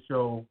DJing the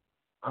show.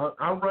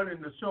 I'm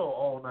running the show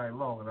all night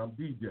long, and I'm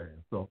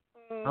DJing. So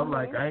I'm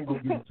like, I ain't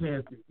going to get a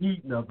chance to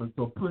eat nothing,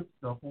 so put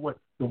stuff away.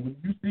 So when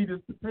you see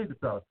this potato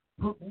salad,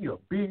 put me a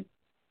big,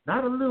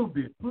 not a little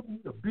bit, put me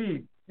a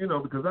big, you know,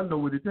 because I know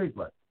what it tastes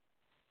like.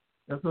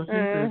 And so she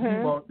said,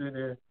 she walked in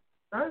there,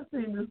 I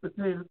seen this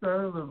potato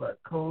salad look like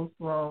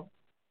coleslaw.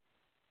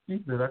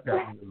 She said, I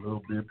got me a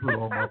little bit put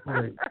on my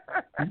plate.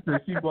 She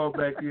said she walked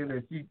back in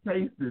and she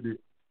tasted it.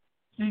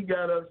 She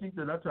got up, she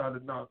said, I tried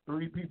to knock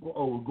 3 people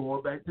over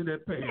going back to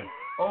that pan.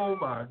 Oh,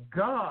 my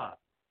God.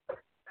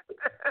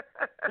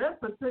 that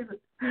potato,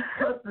 he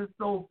cuts it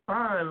so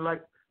fine,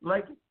 like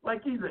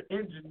he's an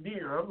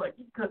engineer. I'm like,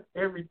 he cuts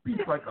every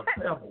piece like a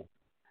pebble.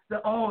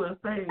 They're all the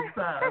same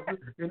size,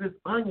 and his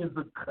onions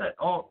are cut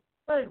all.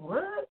 Hey,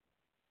 what?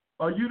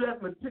 Are you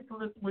that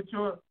meticulous with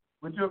your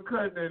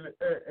cutting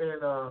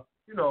and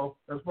you know,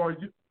 as far as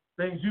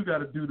things you got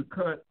to do to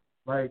cut,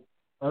 like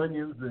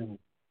onions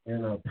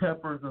and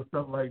peppers and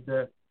stuff like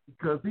that?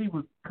 Because he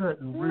was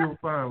cutting real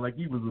fine, like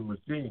he was a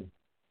machine.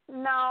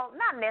 No,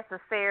 not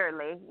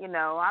necessarily. You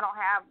know, I don't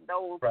have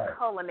those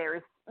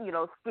culinary, you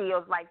know,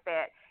 skills like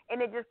that.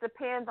 And it just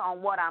depends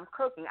on what I'm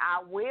cooking.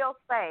 I will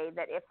say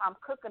that if I'm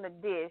cooking a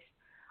dish,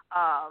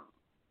 I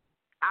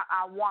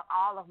want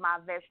all of my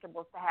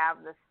vegetables to have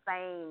the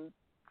same,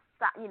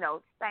 you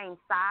know, same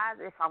size.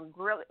 If I'm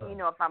grilling, you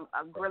know, if I'm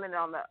grilling it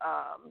on the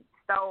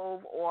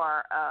stove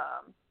or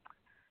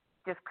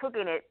just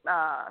cooking it,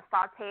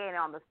 sauteing it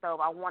on the stove,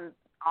 I want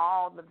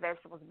all the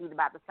vegetables to be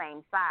about the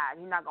same size.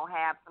 You're not going to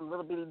have some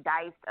little bitty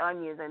diced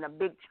onions and a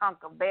big chunk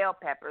of bell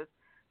peppers.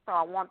 So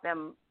I want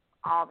them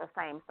all the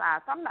same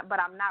size. So I'm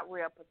not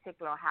real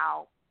particular on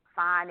how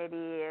fine it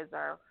is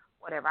or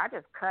whatever. I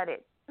just cut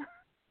it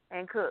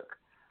and cook.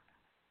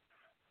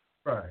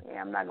 Right. Yeah,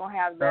 I'm not going to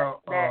have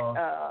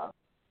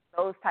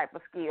those type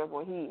of skills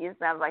where it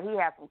sounds like he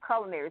has some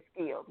culinary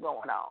skills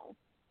going on.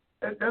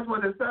 That's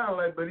what it sounds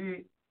like, but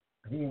he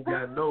ain't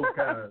got no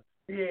kind of,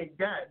 he ain't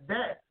got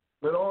that.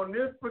 But on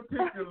this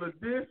particular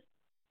dish,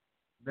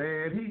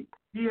 man,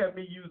 he had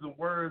me using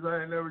words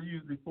I ain't never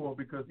used before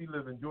because he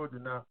live in Georgia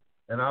now,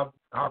 and I'll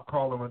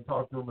call him and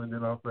talk to him, and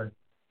then I'll say,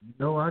 you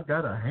know, I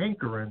got a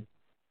hankering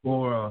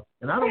for,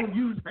 and I don't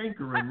use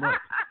hankering much.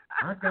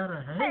 I got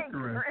a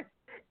hankering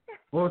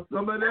for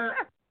some of that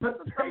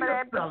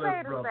potato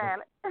salad,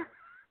 brother.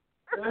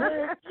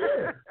 Heck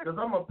yeah, because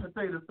I'm a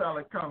potato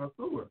salad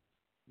connoisseur.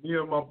 Me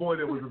and my boy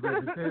that was a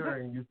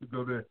vegetarian used to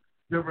go to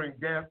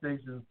different gas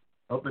stations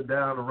up and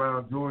down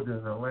around Georgia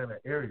and Atlanta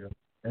area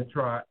and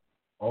try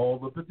all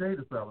the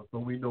potato salads so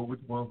we know which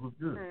ones was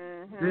good.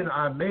 Mm-hmm. Then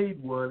I made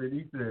one and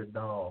he said,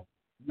 no,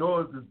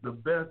 yours is the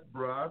best,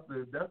 bro. I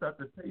said, that's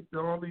after tasting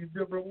all these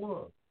different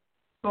ones.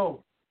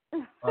 So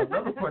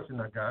another question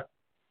I got,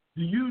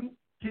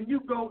 can you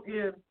go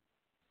in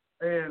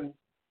and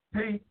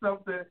taste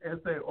something and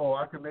say, oh,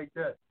 I can make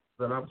that?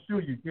 But I'm sure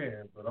you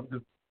can, but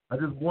I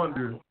just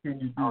wonder, can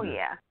you do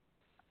that?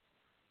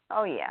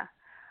 Oh yeah.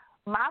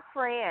 My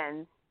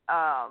friends,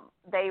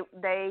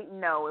 they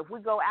know if we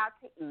go out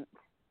to eat,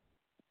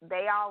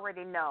 they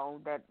already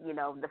know that, you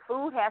know, the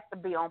food has to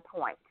be on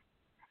point.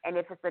 And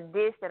if it's a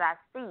dish that I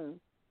see,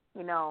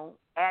 you know,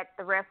 at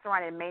the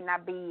restaurant, it may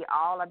not be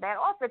all of that.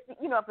 Or if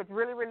it's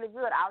really, really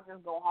good, I'll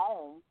just go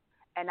home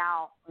and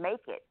I'll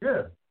make it.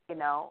 Yeah. You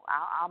know,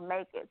 I'll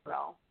make it.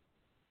 So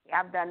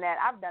yeah, I've done that.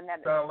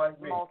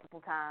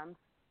 Multiple times.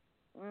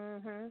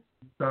 Mhm.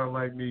 Sound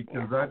like me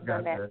because I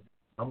got that.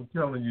 I'm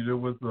telling you, there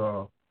was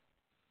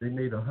they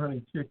made a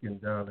honey chicken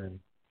down in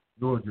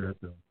Georgia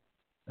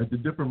at the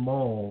different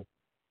mall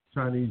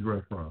Chinese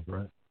restaurants,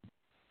 right?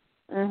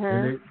 Mhm.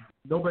 And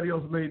nobody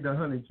else made the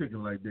honey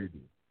chicken like they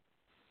did.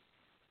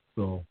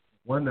 So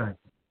one night,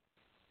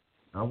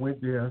 I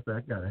went there. I said,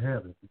 I gotta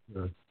have it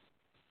because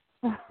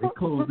they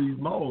closed these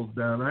malls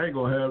down. I ain't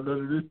gonna have none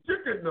of this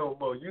chicken no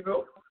more. You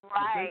know,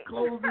 right? They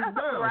closed it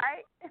down.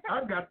 Right.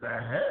 I got to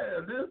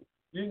have this.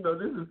 You know,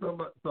 this is so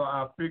much. So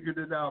I figured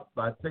it out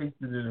by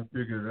tasting it and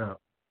figured it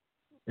out.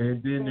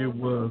 And then there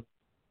was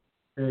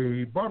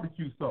a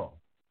barbecue sauce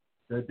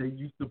that they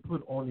used to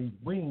put on these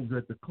wings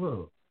at the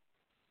club.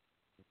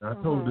 I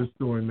told this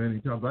story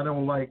many times.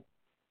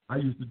 I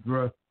used to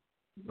dress,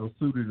 you know,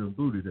 suited and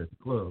booted at the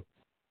club.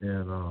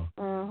 And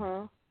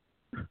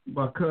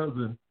my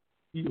cousin,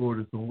 he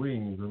ordered some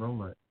wings, and I'm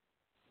like,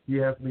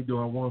 he asked me, do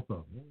I want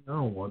something? I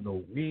don't want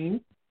no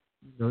wings.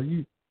 You know,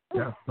 you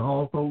got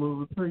sauce all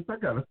over the place. I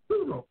got a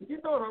suit on. You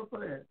know what I'm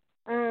saying?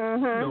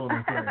 Mm-hmm. You know what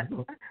I'm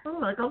saying? So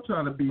I'm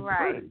trying to be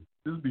pretty.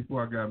 This is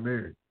before I got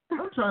married.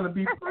 I'm trying to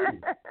be pretty.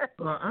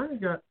 So I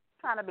ain't got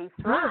trying to be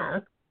fly.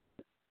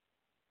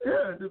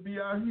 Yeah, to be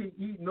out here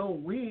eating no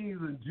wings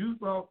and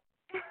juice off.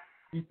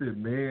 He said,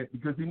 man,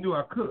 because he knew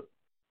I cooked.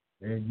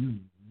 And you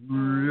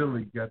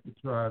really got to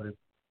try this.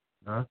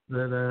 I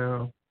sat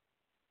down,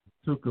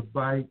 took a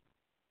bite.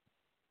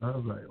 I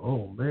was like,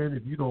 oh, man,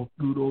 if you don't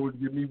scoot over and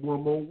give me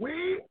one more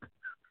wing.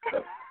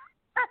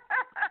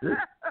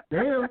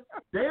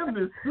 damn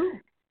this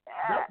soup.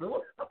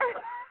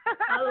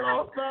 I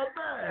lost my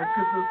mind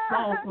because the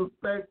sauce was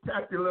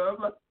spectacular.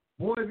 I'm like,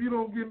 boy, if you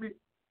don't give me.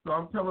 So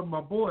I'm telling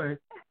my boy,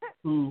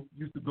 who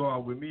used to go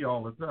out with me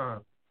all the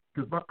time,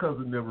 because my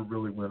cousin never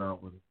really went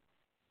out with him.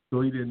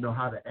 So he didn't know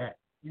how to act.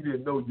 He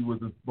didn't know you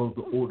wasn't supposed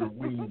to order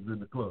wings in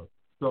the club.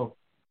 So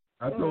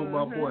I told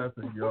my boy, I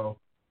said, yo,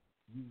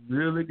 you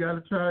really got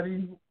to try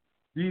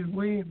these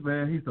wings,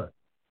 man. He's like,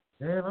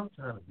 man, I'm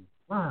trying to be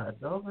fly,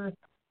 dog, man.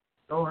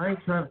 No, I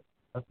ain't trying to.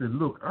 I said,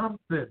 look, I'm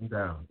sitting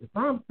down. If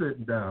I'm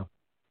sitting down.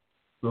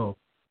 So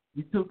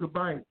he took a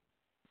bite.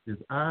 His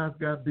eyes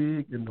got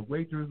big, and the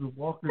waitress was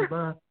walking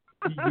by.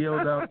 He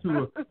yelled out to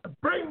her,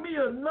 bring me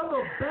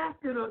another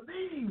basket of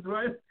these,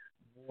 right?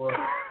 Well,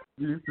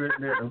 we sitting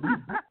there and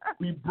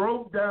we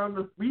broke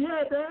down we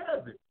had to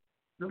have it.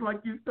 Just like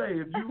you say,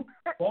 if you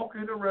walk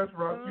in a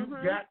restaurant, you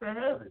got to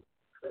have it.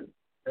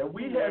 And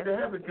we had to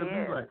have it because we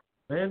were like,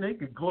 man, they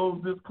could close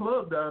this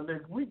club down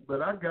next week,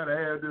 but I got to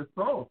have this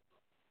sauce.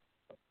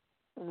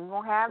 We're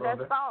going to have that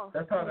sauce.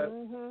 That's how that.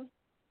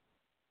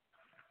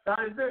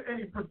 Now, is there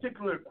any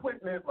particular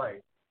equipment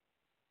like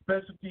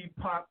specialty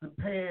pots and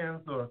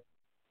pans or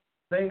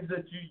things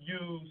that you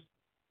use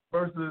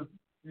versus,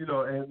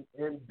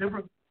 and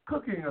different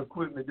cooking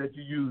equipment that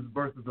you use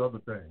versus other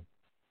things?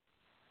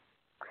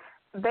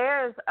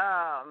 There's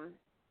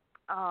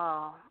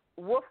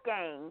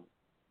Wolfgang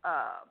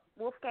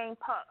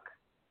Puck.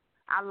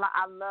 I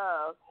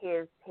love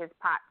his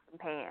pots and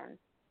pans.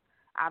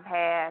 I've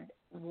had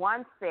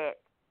one set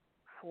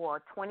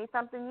for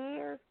 20-something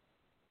years,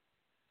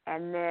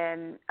 and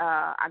then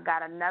I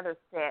got another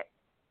set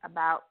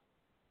about,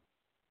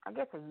 I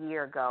guess, a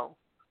year ago.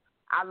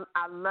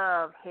 I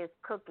love his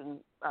cooking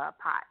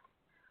pots.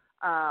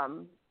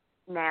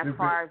 Now, as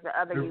far as the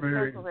other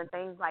utensils and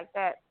things like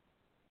that,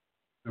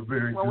 they're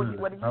very good.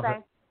 What did you say?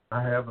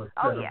 I have a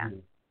set of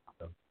these.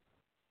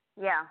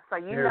 Yeah, so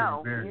you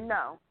know.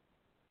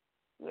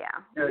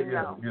 Yeah, very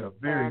good.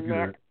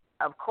 Then,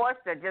 of course,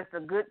 they're just a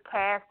good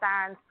cast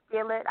iron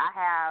skillet. I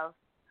have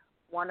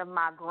one of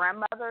my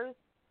grandmothers,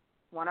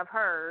 one of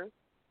hers,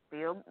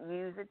 still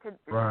use it to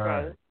this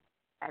day.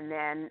 And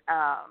then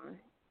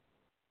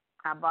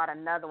I bought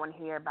another one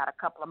here about a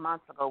couple of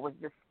months ago. It was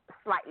just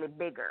slightly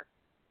bigger.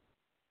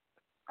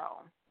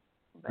 Oh,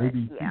 but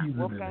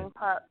Wolfgang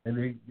Puck. And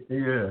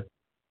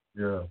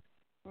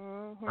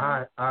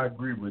I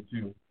agree with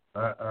you.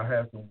 I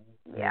have some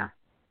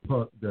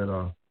Puck that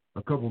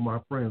a couple of my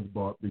friends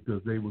bought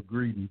because they were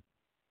greedy.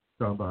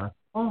 Talking about,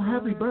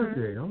 happy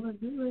birthday. I'm like,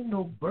 there ain't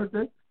no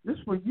birthday. This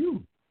for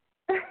you.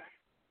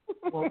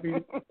 Want me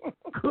to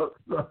cook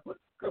something?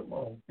 Come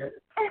on, cat.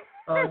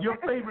 Your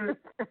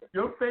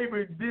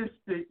favorite dish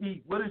to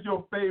eat. What is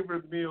your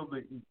favorite meal to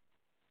eat?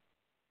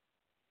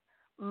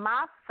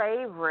 My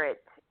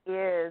favorite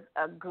is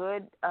a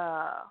good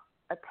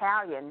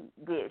Italian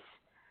dish.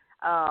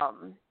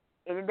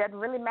 It doesn't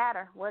really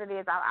matter what it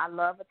is. I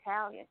love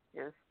Italian.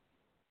 Just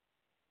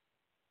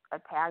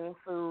Italian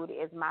food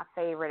is my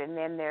favorite. And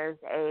then there's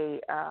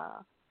a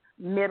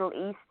Middle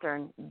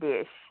Eastern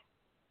dish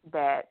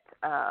that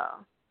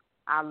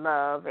I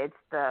love. It's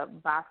the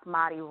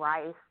basmati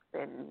rice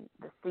and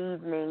the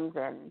seasonings,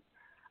 and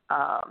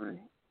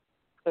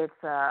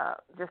it's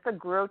just a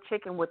grilled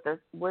chicken with the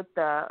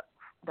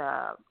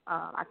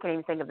I can't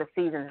even think of the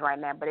seasons right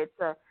now, but it's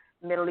a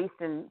Middle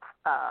Eastern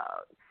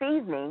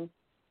seasoning,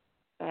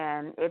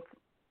 and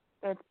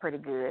it's pretty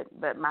good.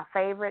 But my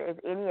favorite is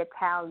any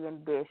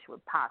Italian dish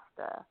with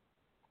pasta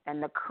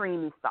and the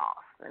creamy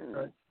sauce.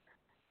 And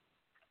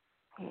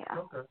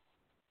Okay.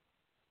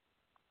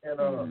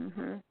 And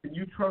can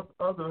you trust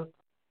other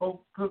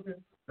folks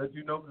cooking that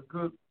you know can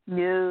cook?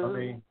 No. I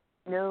mean,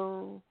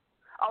 no.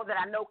 Oh, that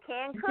I know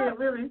can cook? You can't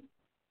really.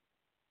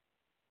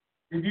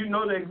 If you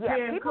know they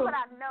can people cook.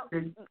 that I know.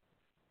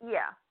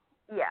 Yeah.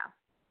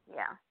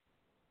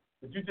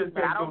 But you just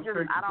can't go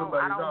straight to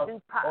somebody's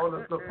house on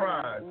a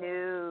surprise.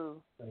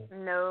 No.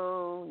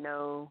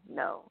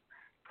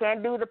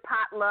 Can't do the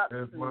potlucks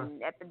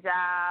at the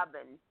job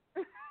and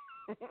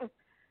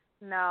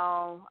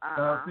no.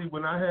 Now, see,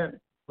 when I had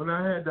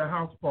the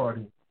house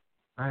party,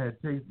 I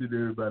had tasted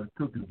everybody's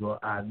cooking, so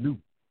I knew.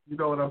 You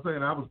know what I'm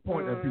saying? I was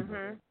pointing at people.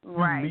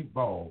 Right. You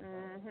meatballs.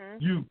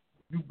 You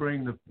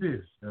bring the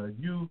fish.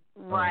 You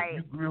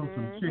grill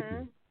some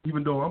chicken,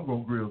 even though I'm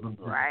gonna grill some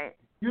chicken. Right.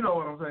 You know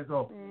what I'm saying?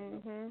 So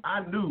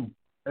I knew,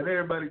 and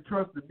everybody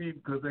trusted me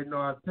because they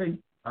know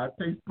I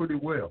taste pretty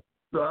well.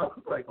 So I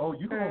was like, oh,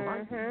 you gonna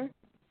like it?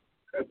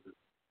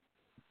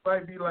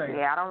 Might be like,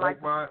 I don't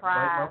like my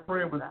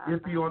friend was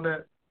iffy on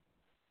that.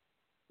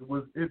 It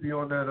was iffy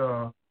on that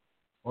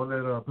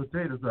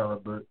potato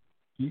salad, but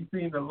she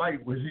seen the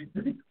light when she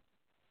did.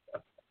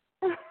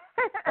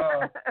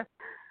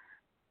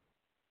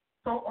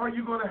 So are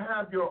you going to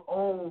have your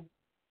own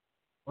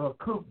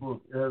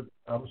cookbook? As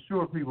I'm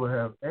sure people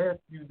have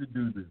asked you to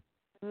do this.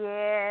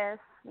 Yes,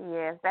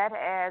 that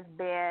has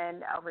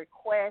been a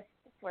request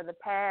for the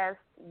past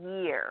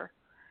year.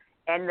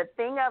 And the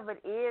thing of it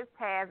is,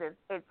 Taz,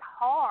 it's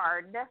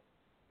hard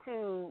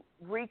to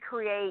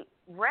recreate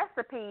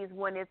recipes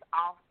when it's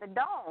off the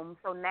dome.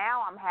 So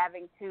now I'm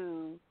having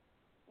to,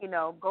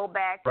 go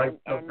back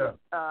and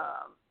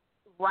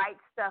write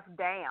stuff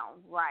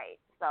down. Right.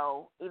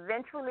 So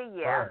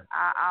eventually,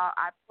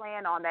 I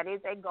plan on that.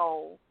 Is a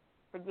goal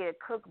to get a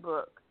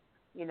cookbook,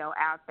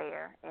 out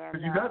there.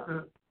 And you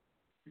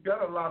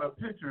got a lot of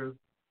pictures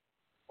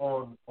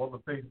on the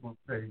Facebook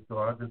page. So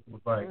I just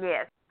was like,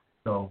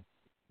 so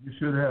you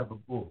should have a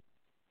book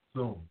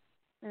soon.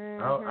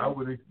 I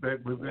would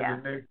expect within the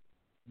next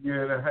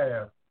year and a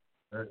half.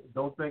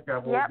 Don't think I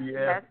won't be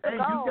asked, hey,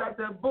 you got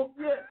that book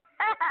yet?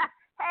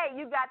 Hey,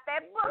 you got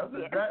that book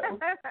yet?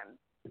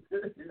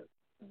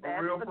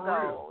 That's for the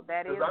real. goal.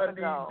 That is the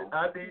goal.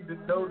 I need to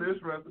know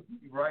this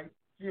recipe right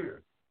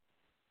here.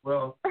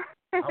 Well,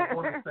 I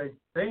want to say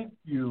thank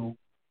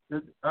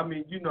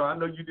I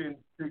know you didn't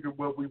figure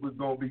what we was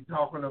gonna be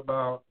talking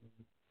about,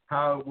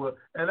 how it was,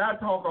 and I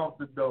talk off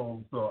the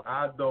dome, so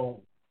I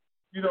don't.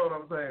 You know what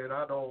I'm saying?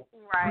 I don't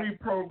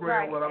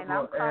pre-program what I'm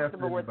going to ask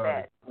anybody. With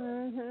that.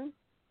 Mhm.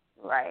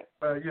 Right.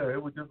 Yeah,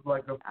 it was just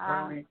like a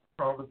friendly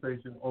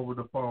conversation over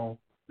the phone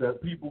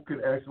that people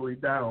can actually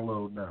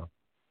download now.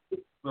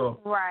 So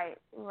right.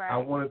 I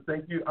want to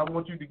thank you. I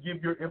want you to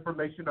give your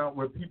information out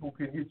where people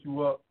can hit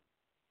you up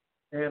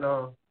and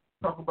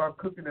talk about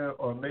cooking,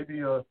 or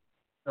maybe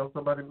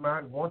somebody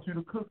might want you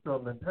to cook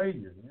something and pay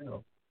you.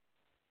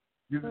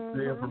 Give us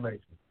the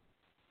information.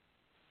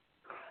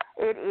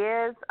 It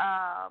is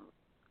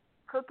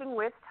Cooking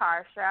with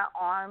Tarsha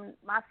on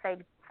my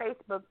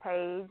Facebook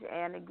page,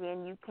 and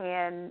again, you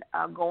can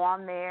go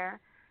on there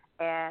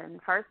and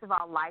first of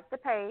all, like the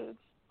page.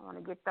 I want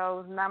to get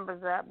those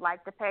numbers up.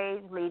 Like the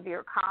page, leave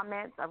your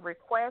comments of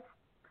requests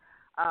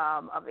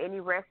of any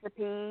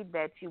recipe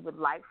that you would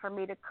like for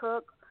me to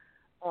cook,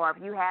 or if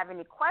you have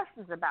any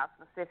questions about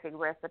specific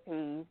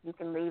recipes, you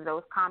can leave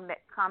those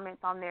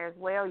comments on there as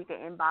well. You can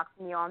inbox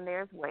me on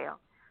there as well.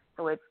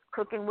 So it's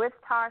Cooking with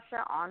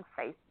Tarsha on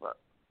Facebook.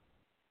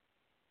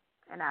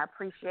 And I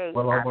appreciate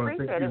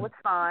it. It was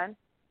fun.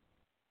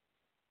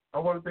 I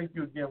want to thank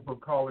you again for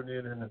calling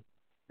in. And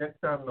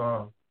next time,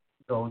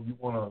 you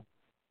want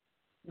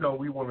to,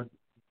 we want to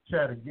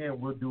chat again,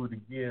 we'll do it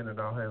again, and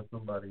I'll have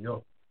somebody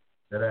else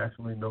that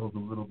actually knows a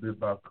little bit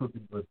about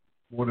cooking, but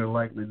more than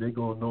likely they're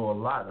going to know a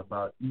lot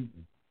about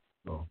eating.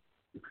 So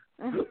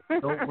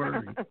don't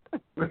worry.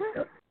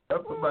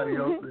 Have somebody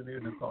else in here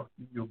to talk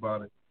to you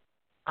about it.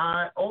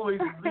 I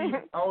always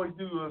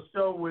do a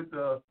show with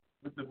the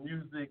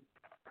music.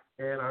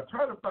 And I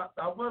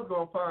was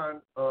going to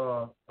find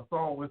a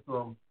song with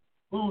some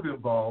food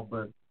involved,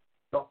 but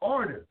the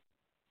artist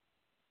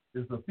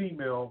is a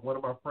female, one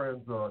of my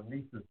friends'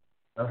 nieces,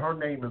 and her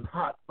name is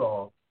Hot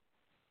Sauce.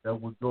 That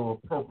would go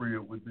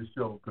appropriate with this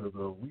show because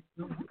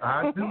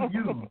I do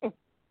use,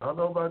 I don't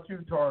know about you,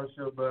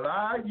 Tarsha, but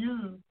I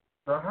use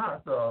the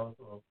hot sauce.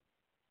 So.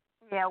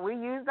 Yeah, we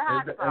use the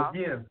hot sauce.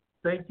 Again,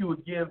 thank you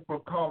again for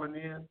calling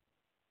in,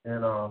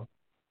 and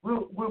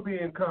we'll be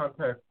in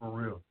contact for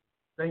real.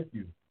 Thank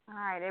you. All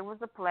right, it was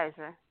a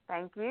pleasure.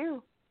 Thank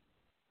you.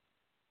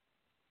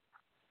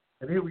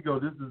 And here we go.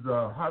 This is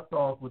Hot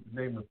Sauce with the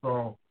name of the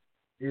song,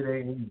 It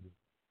Ain't Easy.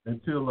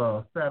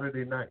 Until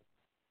Saturday night.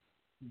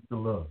 Peace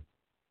and love.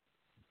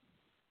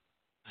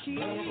 She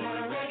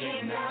recognized,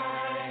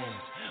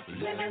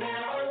 living in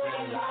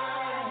open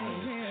life,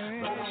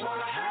 but it's what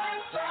I had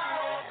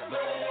tried, but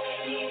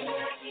it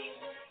ain't easy.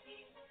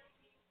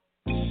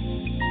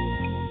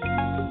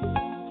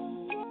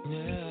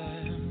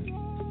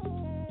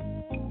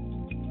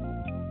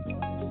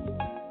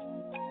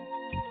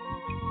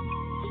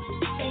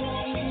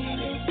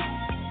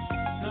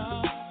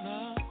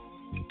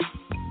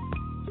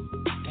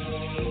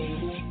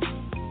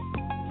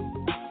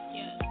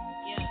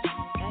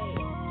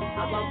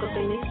 Woke up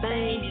in this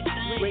thing,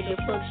 ready to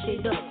fuck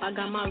shit up. I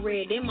got my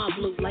red and my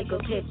blue like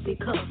a Pepsi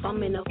cup.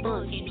 I'm in a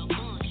funk.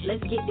 Let's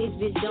get this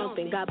bitch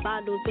jumping. Got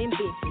bottles and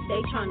bitches,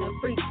 they tryna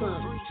freak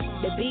some.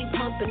 The beat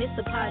pumping, it's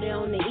a party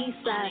on the east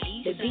side.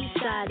 The beach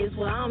side is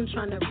where I'm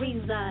tryna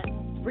reside.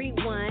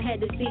 Rewind, had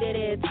to see that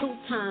ass 2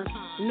 times.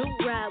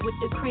 New ride with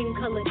the cream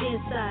colored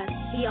inside.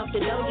 He off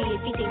the loadie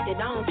if he think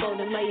that I don't fold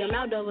him. Lay him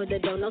out over the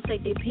door. No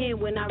take the pen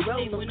when I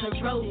roll him,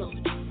 control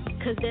him.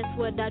 Cause that's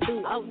what I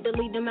do,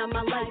 delete them out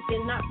my life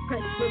and not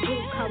press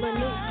reboot, call a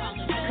new.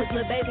 Cause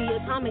lil' baby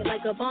atomic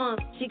like a bomb.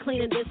 She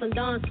cleaner than some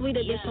Dawn,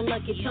 sweeter than some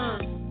Lucky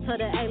Charms. Tell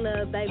her, hey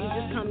lil' baby,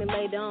 just come and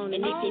lay down.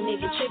 And if your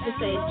nigga trippin',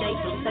 say it's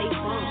Jason, say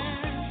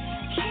phone.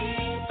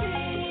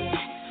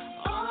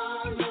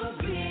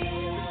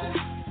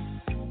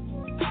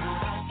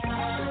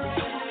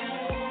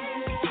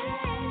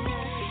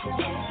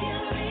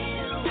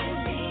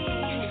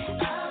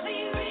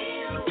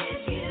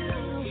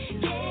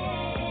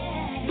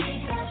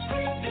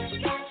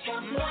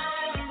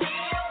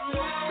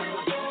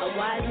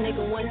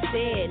 Nigga once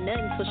said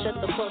nothing, so shut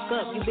the fuck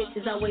up. You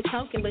bitches always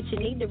talking, but you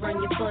need to run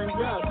your funds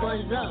up.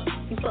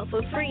 You fuck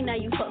for free, now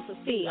you fuck for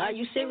fee. Are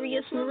you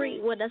serious,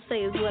 Marie? What I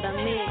say is what I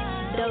meant.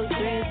 Those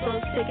dreams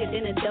so sicker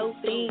than a dope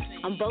fiend.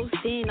 I'm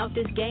boasting off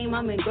this game,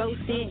 I'm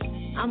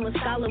engrossing. I'm a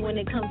scholar when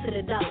it comes to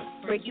the dollar.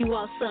 Break you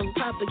off something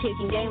proper,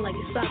 kicking game like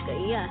it's soccer,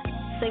 yeah.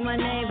 Say my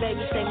name,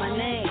 baby, say my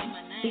name.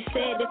 He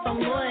said if I'm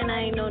loyal,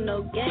 I ain't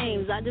no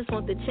games. I just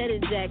want the cheddar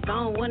jack,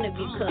 I don't wanna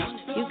be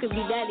cuffed. You could be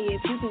daddy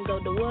if you can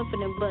go to war for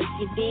them bucks,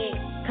 you dead.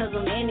 Cause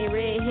I'm any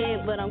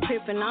redhead, but I'm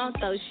crippin', I don't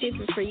throw shit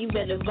for free. You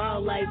better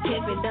ball like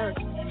Pippin' does.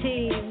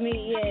 Tease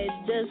me, yeah, it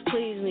does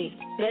please me.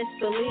 Best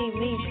believe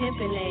me,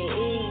 pimpin' ain't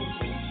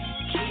easy.